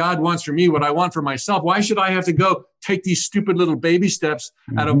light and God wants for me what I want for myself, why should I have to go take these stupid little baby steps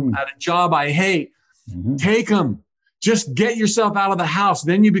at a job I hate? Take them. Just get yourself out of the house.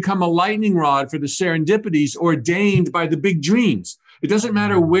 Then you become a lightning rod for the serendipities ordained by the big dreams. It doesn't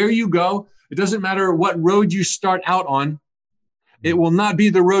matter where you go. It doesn't matter what road you start out on. It will not be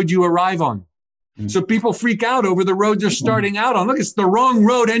the road you arrive on. So people freak out over the road they're starting out on. Look, it's the wrong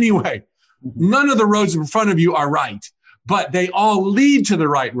road anyway. None of the roads in front of you are right, but they all lead to the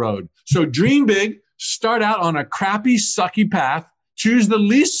right road. So dream big, start out on a crappy, sucky path, choose the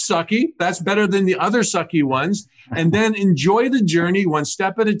least sucky. That's better than the other sucky ones. And then enjoy the journey one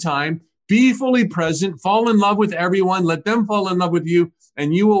step at a time. Be fully present, fall in love with everyone, let them fall in love with you.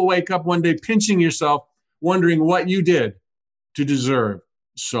 And you will wake up one day pinching yourself, wondering what you did to deserve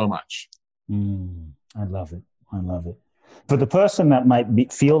so much. I love it. I love it. For the person that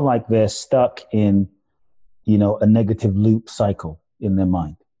might feel like they're stuck in, a negative loop cycle in their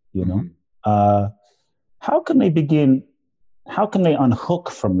mind, how can they begin? How can they unhook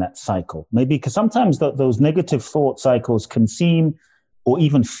from that cycle? Maybe because sometimes those negative thought cycles can seem or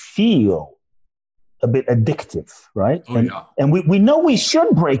even feel a bit addictive, right? And we know we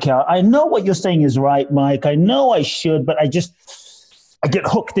should break out. I know what you're saying is right, Mike. I know I should, but I get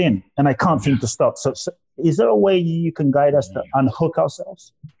hooked in and I can't seem to stop. So is there a way you can guide us to unhook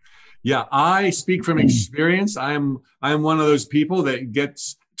ourselves? Yeah, I speak from experience. I am one of those people that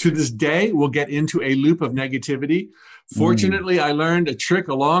gets to this day will get into a loop of negativity. Fortunately, I learned a trick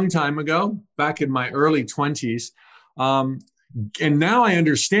a long time ago, back in my early 20s. And now I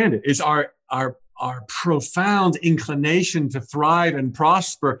understand it. It's our profound inclination to thrive and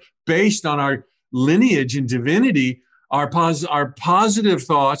prosper based on our lineage and divinity. Our positive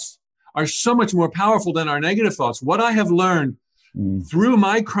thoughts are so much more powerful than our negative thoughts. What I have learned through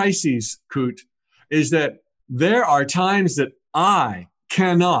my crises, Kute, is that there are times that I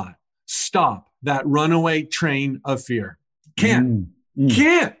cannot stop that runaway train of fear. Can't.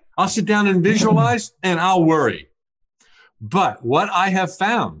 I'll sit down and visualize and I'll worry. But what I have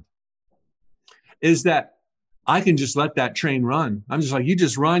found is that I can just let that train run. I'm just like, you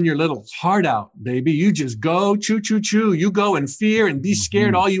just run your little heart out, baby. You just go, choo, choo, choo. You go in fear and be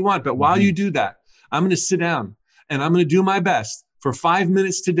scared all you want. But while you do that, I'm going to sit down and I'm going to do my best for 5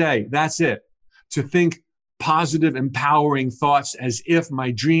 minutes today. That's it. To think positive, empowering thoughts as if my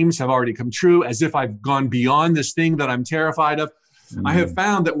dreams have already come true, as if I've gone beyond this thing that I'm terrified of. I have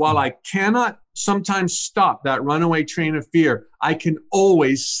found that while I cannot sometimes stop that runaway train of fear, I can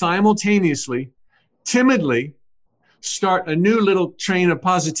always simultaneously, timidly, start a new little train of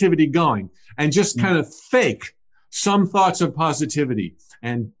positivity going and just kind of fake some thoughts of positivity.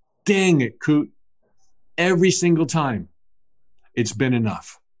 And dang it, Kute, every single time, it's been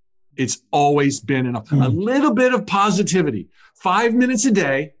enough. It's always been enough. A little bit of positivity, 5 minutes a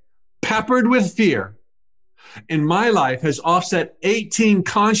day, peppered with fear, in my life has offset 18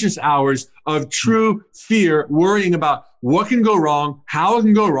 conscious hours of true fear, worrying about what can go wrong, how it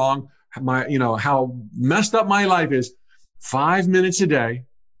can go wrong, how messed up my life is. 5 minutes a day,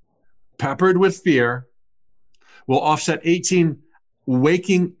 peppered with fear, will offset 18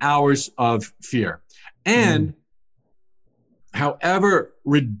 waking hours of fear. And however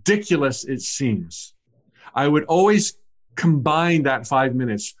ridiculous it seems, I would always combine that 5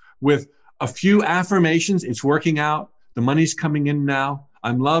 minutes with a few affirmations. It's working out. The money's coming in now.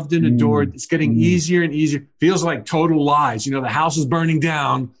 I'm loved and adored. It's getting easier and easier. Feels like total lies. The house is burning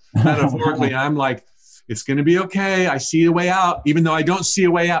down, metaphorically. I'm like, it's going to be okay. I see a way out. Even though I don't see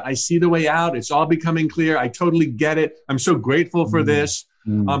a way out, I see the way out. It's all becoming clear. I totally get it. I'm so grateful for this.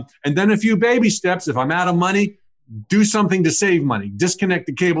 And then a few baby steps. If I'm out of money, do something to save money. Disconnect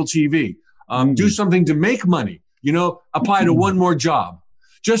the cable TV. Do something to make money. Apply to one more job.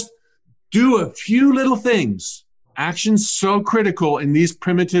 Just do a few little things. Actions so critical in these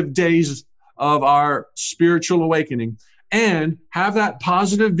primitive days of our spiritual awakening. And have that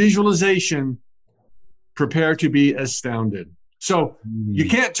positive visualization. Prepare to be astounded. So you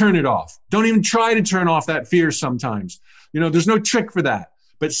can't turn it off. Don't even try to turn off that fear sometimes. There's no trick for that.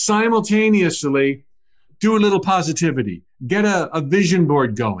 But simultaneously, do a little positivity. Get a vision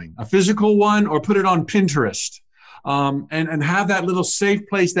board going, a physical one, or put it on Pinterest. And have that little safe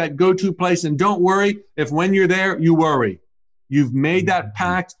place, that go-to place. And don't worry if when you're there, you worry. You've made that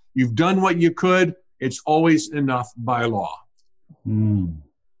pact. You've done what you could. It's always enough by law.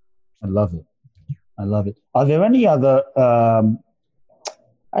 I love it. I love it. Are there any other,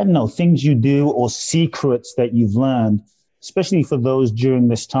 things you do or secrets that you've learned, especially for those during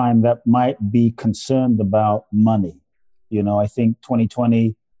this time that might be concerned about money? I think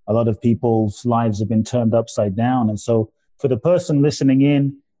 2020, a lot of people's lives have been turned upside down. And so for the person listening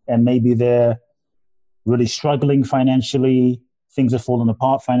in and maybe they're really struggling financially, things have fallen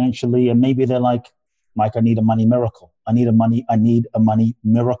apart financially, and maybe they're like, Mike, I need a money miracle. I need a money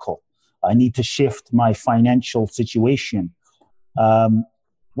miracle. I need to shift my financial situation.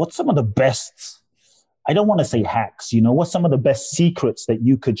 What's some of the best, I don't want to say hacks, what's some of the best secrets that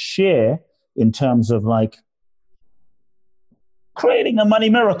you could share in terms of like creating a money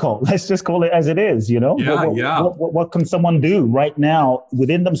miracle? Let's just call it as it is, What can someone do right now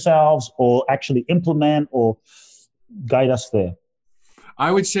within themselves or actually implement or guide us there? I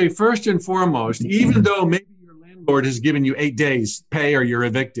would say first and foremost, even though maybe your landlord has given you 8 days pay or you're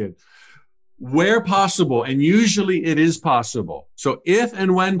evicted, where possible, and usually it is possible. So if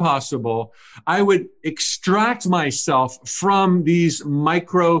and when possible, I would extract myself from these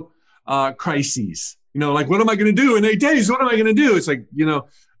micro crises. Like, what am I going to do in 8 days? What am I going to do? It's like,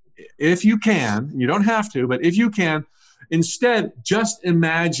 if you can, you don't have to, but if you can, instead, just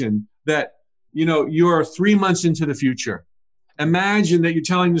imagine that, you're 3 months into the future. Imagine that you're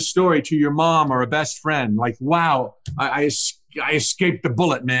telling the story to your mom or a best friend. Like, wow, I escaped the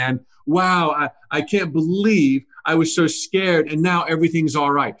bullet, man. Wow, I can't believe I was so scared and now everything's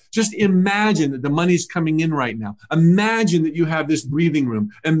all right. Just imagine that the money's coming in right now. Imagine that you have this breathing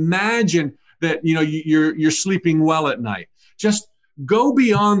room. Imagine that you're sleeping well at night. Just go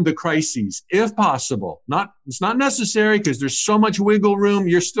beyond the crises if possible. It's not necessary because there's so much wiggle room.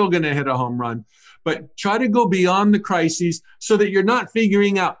 You're still going to hit a home run. But try to go beyond the crises so that you're not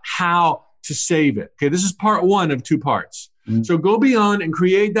figuring out how to save it. Okay, this is part one of 2 parts. So go beyond and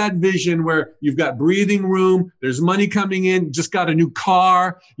create that vision where you've got breathing room, there's money coming in, just got a new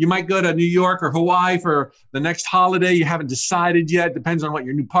car. You might go to New York or Hawaii for the next holiday. You haven't decided yet. Depends on what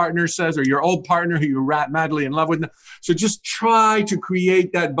your new partner says or your old partner who you're madly in love with. So just try to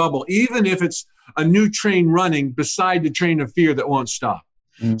create that bubble, even if it's a new train running beside the train of fear that won't stop.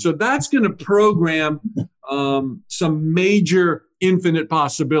 So that's going to program some major infinite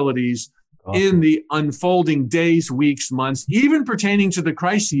possibilities in the unfolding days, weeks, months, even pertaining to the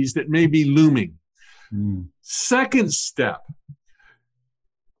crises that may be looming. Second step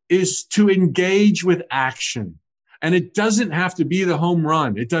is to engage with action. And it doesn't have to be the home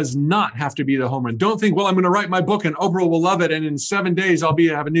run. It does not have to be the home run. Don't think, well, I'm going to write my book and Oprah will love it. And in 7 days, I'll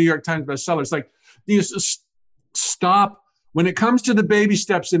have a New York Times bestseller. It's like, you just stop. When it comes to the baby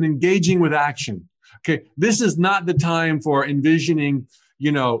steps and engaging with action, okay, this is not the time for envisioning,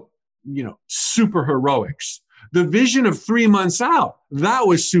 super heroics. The vision of 3 months out, that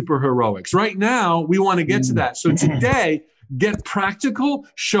was super heroics. Right now, we want to get to that. So today, get practical,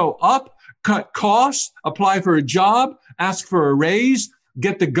 show up, cut costs, apply for a job, ask for a raise,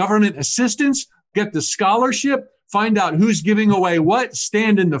 get the government assistance, get the scholarship, find out who's giving away what,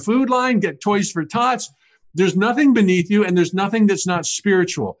 stand in the food line, get toys for tots. There's nothing beneath you and there's nothing that's not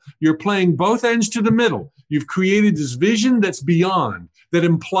spiritual. You're playing both ends to the middle. You've created this vision that's beyond, that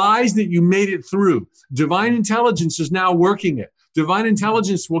implies that you made it through. Divine intelligence is now working it. Divine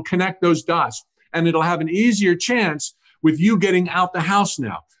intelligence will connect those dots and it'll have an easier chance with you getting out the house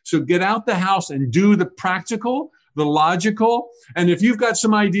now. So get out the house and do the practical, the logical. And if you've got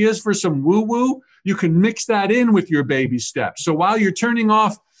some ideas for some woo-woo, you can mix that in with your baby steps. So while you're turning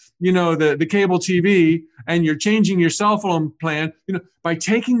off, the cable TV and you're changing your cell phone plan, by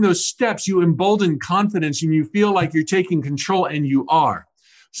taking those steps, you embolden confidence and you feel like you're taking control, and you are.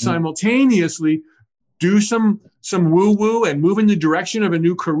 Simultaneously, do some woo-woo and move in the direction of a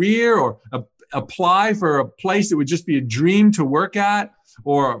new career, or apply for a place that would just be a dream to work at,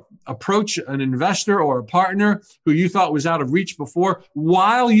 or approach an investor or a partner who you thought was out of reach before,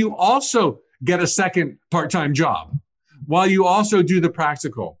 while you also get a second part-time job, while you also do the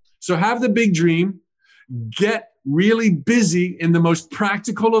practical. So have the big dream, get really busy in the most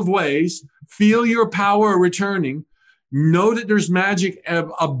practical of ways, feel your power returning, know that there's magic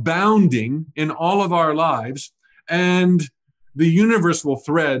abounding in all of our lives, and the universe will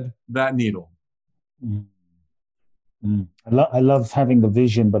thread that needle. I love having the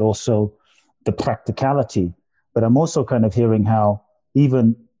vision, but also the practicality. But I'm also kind of hearing how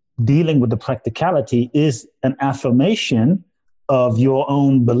even dealing with the practicality is an affirmation of your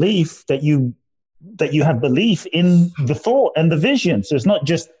own belief that you have belief in the thought and the vision. So it's not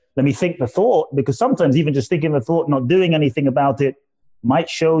just, let me think the thought, because sometimes even just thinking the thought, not doing anything about it, might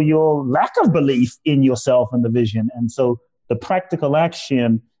show your lack of belief in yourself and the vision. And so the practical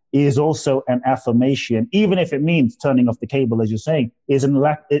action is also an affirmation, even if it means turning off the cable, as you're saying,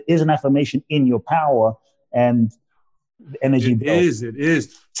 it is an affirmation in your power and energy. It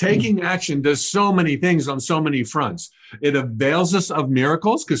is. Taking action does so many things on so many fronts. It avails us of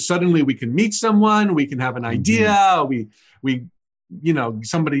miracles because suddenly we can meet someone, we can have an idea, we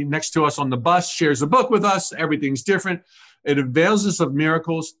somebody next to us on the bus shares a book with us, everything's different. It avails us of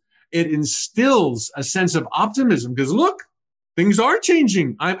miracles. It instills a sense of optimism because look, things are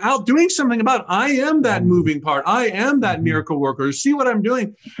changing. I'm out doing something about it. I am that moving part. I am that miracle worker. See what I'm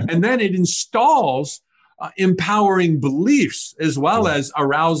doing? And then it installs empowering beliefs as well as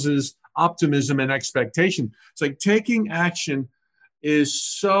arouses optimism and expectation. It's like taking action is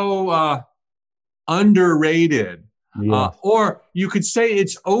so underrated. Or you could say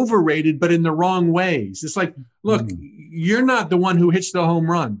it's overrated, but in the wrong ways. It's like, look, you're not the one who hits the home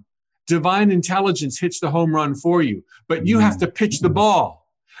run. Divine intelligence hits the home run for you, but you have to pitch the ball.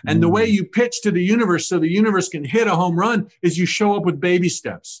 And the way you pitch to the universe so the universe can hit a home run is you show up with baby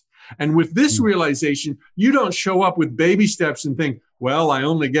steps. And with this realization, you don't show up with baby steps and think, well, I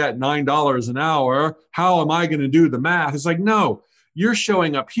only get $9 an hour. How am I going to do the math? It's like, no, you're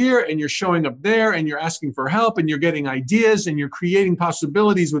showing up here and you're showing up there and you're asking for help and you're getting ideas and you're creating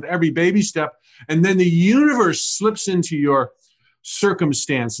possibilities with every baby step. And then the universe slips into your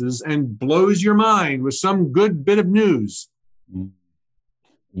circumstances and blows your mind with some good bit of news.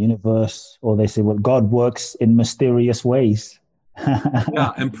 Universe, or they say, well, God works in mysterious ways.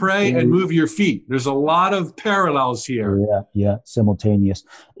 Yeah, and pray and move your feet. There's a lot of parallels here. Yeah, simultaneous.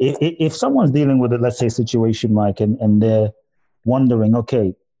 If someone's dealing with it, let's say, situation, Mike, and they're wondering,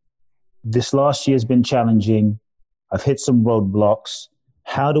 okay, this last year's been challenging. I've hit some roadblocks.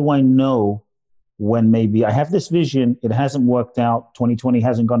 How do I know when maybe I have this vision, it hasn't worked out, 2020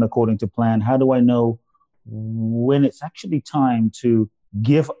 hasn't gone according to plan? How do I know when it's actually time to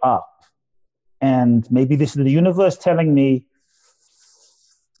give up? And maybe this is the universe telling me,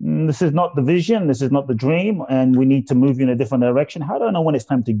 this is not the vision, this is not the dream, and we need to move you in a different direction. How do I know when it's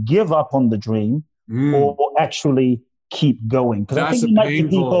time to give up on the dream or actually keep going? Because I think you might be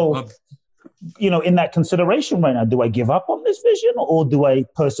people, in that consideration right now. Do I give up on this vision or do I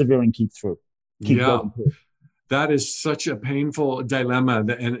persevere and keep going through? That is such a painful dilemma,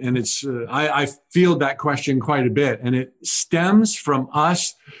 and it's I feel that question quite a bit, and it stems from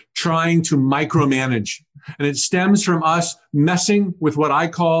us trying to micromanage, and it stems from us messing with what I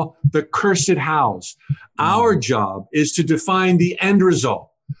call the cursed hows. Our job is to define the end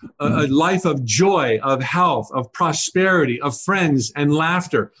result, a life of joy, of health, of prosperity, of friends and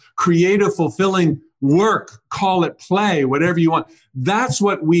laughter, creative, fulfilling work, call it play, whatever you want. That's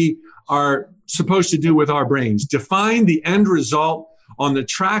what we are supposed to do with our brains. Define the end result on the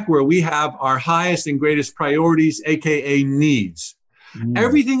track where we have our highest and greatest priorities, AKA needs.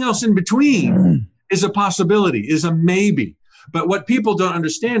 Everything else in between is a possibility, is a maybe. But what people don't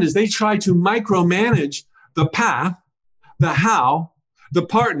understand is they try to micromanage the path, the how, the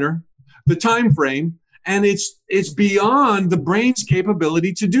partner, the time frame, and it's beyond the brain's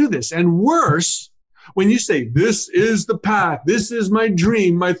capability to do this. And worse, when you say, this is the path, this is my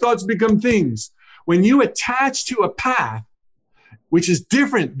dream, my thoughts become things. When you attach to a path, which is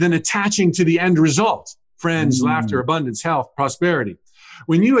different than attaching to the end result, friends, laughter, abundance, health, prosperity.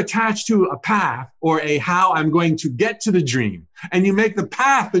 When you attach to a path or a how I'm going to get to the dream, and you make the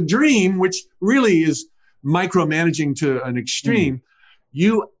path the dream, which really is micromanaging to an extreme,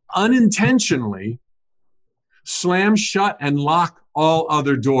 you unintentionally slam shut and lock all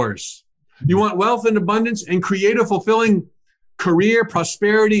other doors. You want wealth and abundance and creative, fulfilling career,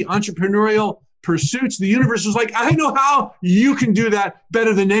 prosperity, entrepreneurial pursuits. The universe is like, I know how you can do that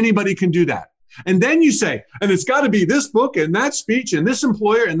better than anybody can do that. And then you say, and it's got to be this book and that speech and this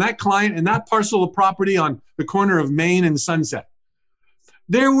employer and that client and that parcel of property on the corner of Main and Sunset.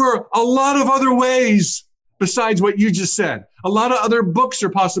 There were a lot of other ways besides what you just said. A lot of other books or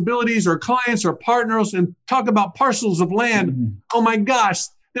possibilities or clients or partners, and talk about parcels of land. Oh my gosh.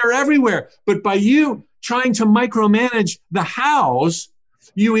 They're everywhere. But by you trying to micromanage the hows,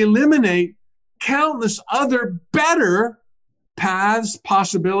 you eliminate countless other better paths,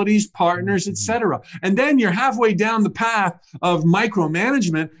 possibilities, partners, etc. And then you're halfway down the path of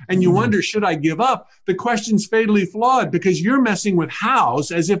micromanagement and you wonder, should I give up? The question's fatally flawed because you're messing with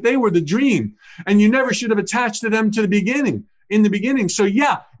hows as if they were the dream. And you never should have attached to them in the beginning. So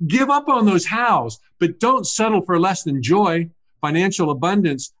yeah, give up on those hows, but don't settle for less than joy, financial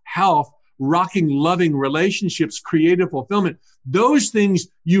abundance, health, rocking, loving relationships, creative fulfillment. Those things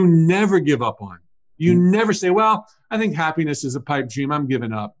you never give up on. You never say, well, I think happiness is a pipe dream. I'm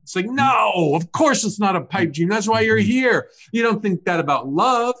giving up. It's like, no, of course it's not a pipe dream. That's why you're here. You don't think that about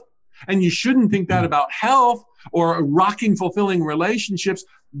love, and you shouldn't think that about health or rocking, fulfilling relationships.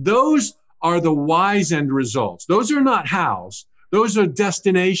 Those are the wise end results. Those are not hows. Those are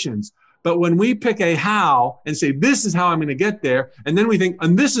destinations. But when we pick a how and say, this is how I'm going to get there, and then we think,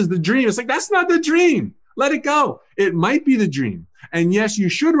 and this is the dream, it's like, that's not the dream. Let it go. It might be the dream. And yes, you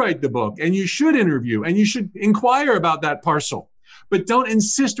should write the book, and you should interview, and you should inquire about that parcel. But don't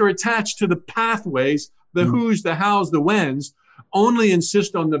insist or attach to the pathways, the who's, the how's, the when's. Only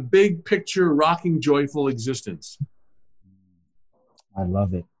insist on the big picture, rocking, joyful existence. I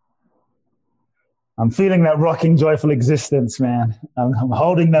love it. I'm feeling that rocking, joyful existence, man. I'm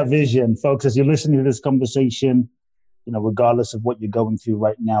holding that vision. Folks, as you're listening to this conversation, you know, regardless of what you're going through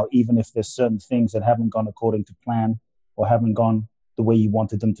right now, even if there's certain things that haven't gone according to plan or haven't gone the way you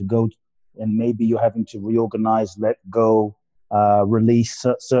wanted them to go, and maybe you're having to reorganize, let go, release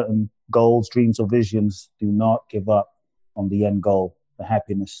certain goals, dreams, or visions, do not give up on the end goal, the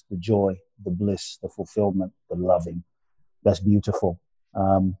happiness, the joy, the bliss, the fulfillment, the loving. That's beautiful.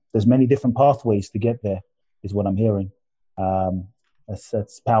 There's many different pathways to get there, is what I'm hearing.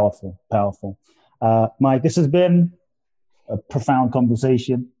 That's powerful, powerful. Mike, this has been a profound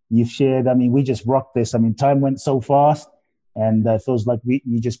conversation. You've shared, I mean, we just rocked this. I mean, time went so fast, and it feels like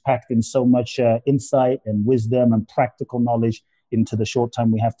you just packed in so much insight and wisdom and practical knowledge into the short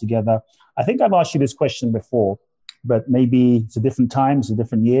time we have together. I think I've asked you this question before, but maybe it's a different time, it's a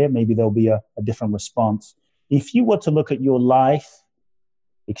different year. Maybe there'll be a different response. If you were to look at your life,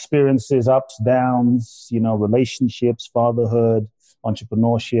 experiences, ups, downs, you know, relationships, fatherhood,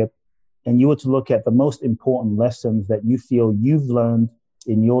 entrepreneurship, and you were to look at the most important lessons that you feel you've learned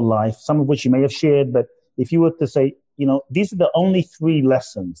in your life, some of which you may have shared, but if you were to say, you know, these are the only 3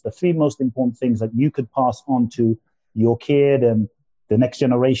 lessons, the 3 most important things that you could pass on to your kid and the next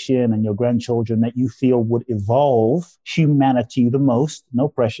generation and your grandchildren that you feel would evolve humanity the most, no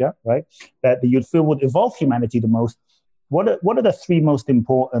pressure, right? That you'd feel would evolve humanity the most. What are the 3 most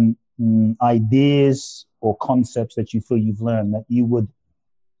important ideas or concepts that you feel you've learned that you would,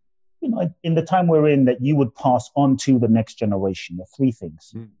 you know, in the time we're in, that you would pass on to the next generation? The 3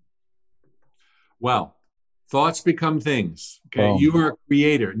 things. Well, Thoughts become things. Okay. You are a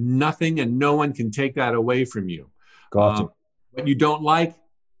creator. Nothing and no one can take that away from you. Got it. What you don't like,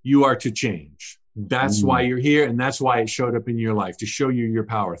 you are to change. That's why you're here. And that's why it showed up in your life, to show you your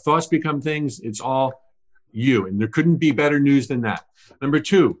power. Thoughts become things. It's all you. And there couldn't be better news than that. Number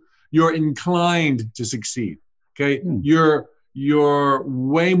 2, you're inclined to succeed. Okay. You're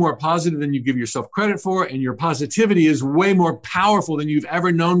way more positive than you give yourself credit for, and your positivity is way more powerful than you've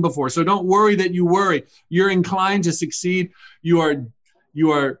ever known before. So don't worry that you worry. You're inclined to succeed. You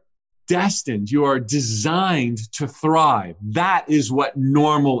are destined. You are designed to thrive. That is what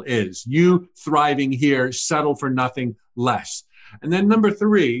normal is. You thriving here, settle for nothing less. And then number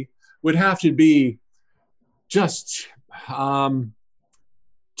 3 would have to be just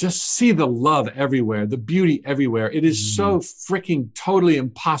see the love everywhere, the beauty everywhere. It is so freaking totally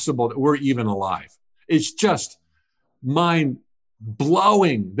impossible that we're even alive. It's just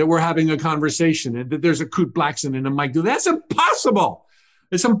mind-blowing that we're having a conversation and that there's a Kute Blackson and a Mike Dooley. That's impossible.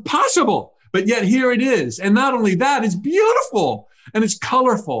 It's impossible. But yet here it is. And not only that, it's beautiful and it's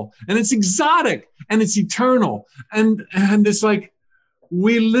colorful and it's exotic and it's eternal. And it's like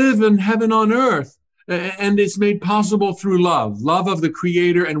we live in heaven on earth. And it's made possible through love of the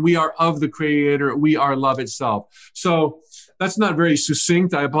creator, and we are of the creator. We are love itself. So that's not very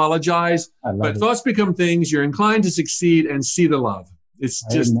succinct. I apologize. But thoughts become things. You're inclined to succeed and see the love. It's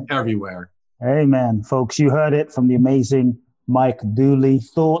just everywhere. Amen. Folks, you heard it from the amazing Mike Dooley.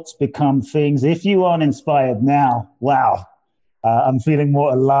 Thoughts become things. If you aren't inspired now, wow. I'm feeling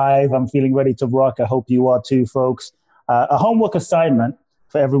more alive. I'm feeling ready to rock. I hope you are too, folks. A homework assignment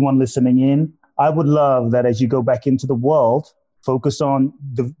for everyone listening in. I would love that as you go back into the world, focus on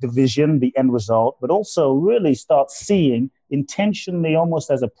the vision, the end result, but also really start seeing intentionally, almost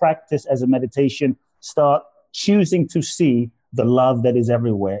as a practice, as a meditation, start choosing to see the love that is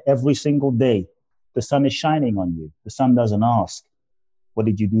everywhere. Every single day, the sun is shining on you. The sun doesn't ask, what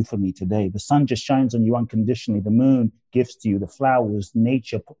did you do for me today? The sun just shines on you unconditionally. The moon gives to you, the flowers,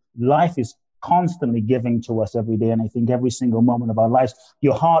 nature. Life is constantly giving to us every day. And I think every single moment of our lives,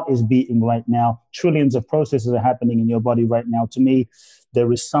 your heart is beating right now. Trillions of processes are happening in your body right now. To me,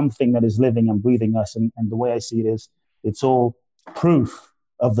 there is something that is living and breathing us. And the way I see it is, it's all proof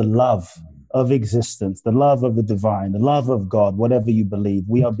of the love of existence, the love of the divine, the love of God, whatever you believe.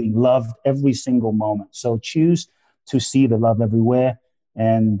 We are being loved every single moment. So choose to see the love everywhere.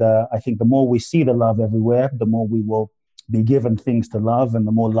 And I think the more we see the love everywhere, the more we will be given things to love, and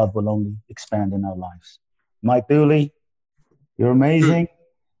the more love will only expand in our lives. Mike Dooley, you're amazing.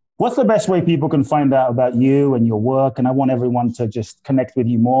 What's the best way people can find out about you and your work? And I want everyone to just connect with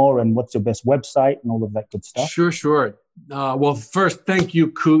you more. And what's your best website and all of that good stuff? Sure. Well, first, thank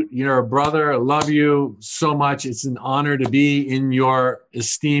you, Kute. You're a brother. I love you so much. It's an honor to be in your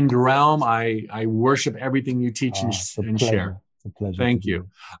esteemed realm. I worship everything you teach and share. It's a pleasure. Thank you.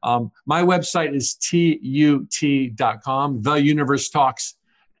 My website is TUT.com. The Universe Talks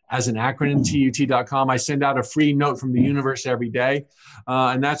as an acronym, TUT.com. I send out a free note from the universe every day.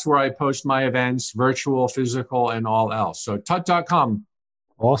 And that's where I post my events, virtual, physical, and all else. So TUT.com.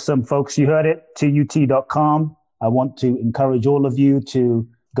 Awesome, folks. You heard it, TUT.com. I want to encourage all of you to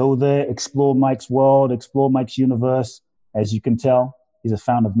go there, explore Mike's world, explore Mike's universe. As you can tell, he's a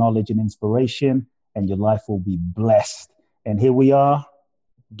fount of knowledge and inspiration, and your life will be blessed. And here we are,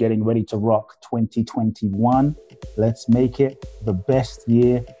 getting ready to rock 2021. Let's make it the best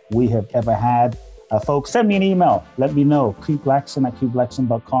year we have ever had. Folks, send me an email. Let me know. Kute Blackson at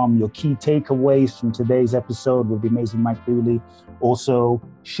KuteBlackson.com. Your key takeaways from today's episode with the amazing Mike Dooley. Also,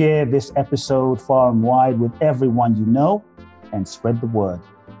 share this episode far and wide with everyone you know and spread the word.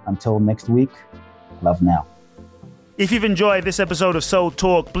 Until next week, love now. If you've enjoyed this episode of Soul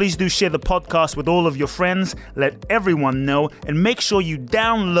Talk, please do share the podcast with all of your friends. Let everyone know, and make sure you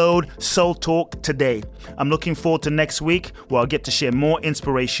download Soul Talk today. I'm looking forward to next week, where I'll get to share more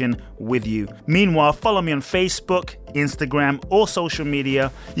inspiration with you. Meanwhile, follow me on Facebook, Instagram, or social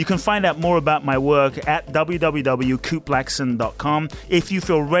media. You can find out more about my work at www.kuteblackson.com. If you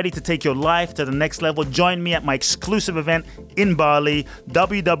feel ready to take your life to the next level, join me at my exclusive event in Bali,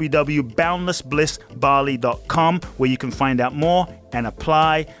 www.boundlessblissbali.com, where you can find out more and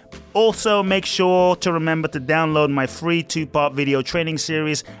apply. Also, make sure to remember to download my free 2-part video training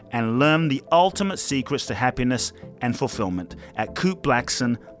series and learn the ultimate secrets to happiness and fulfillment at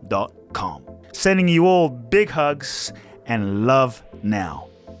KuteBlackson.com. Sending you all big hugs and love now.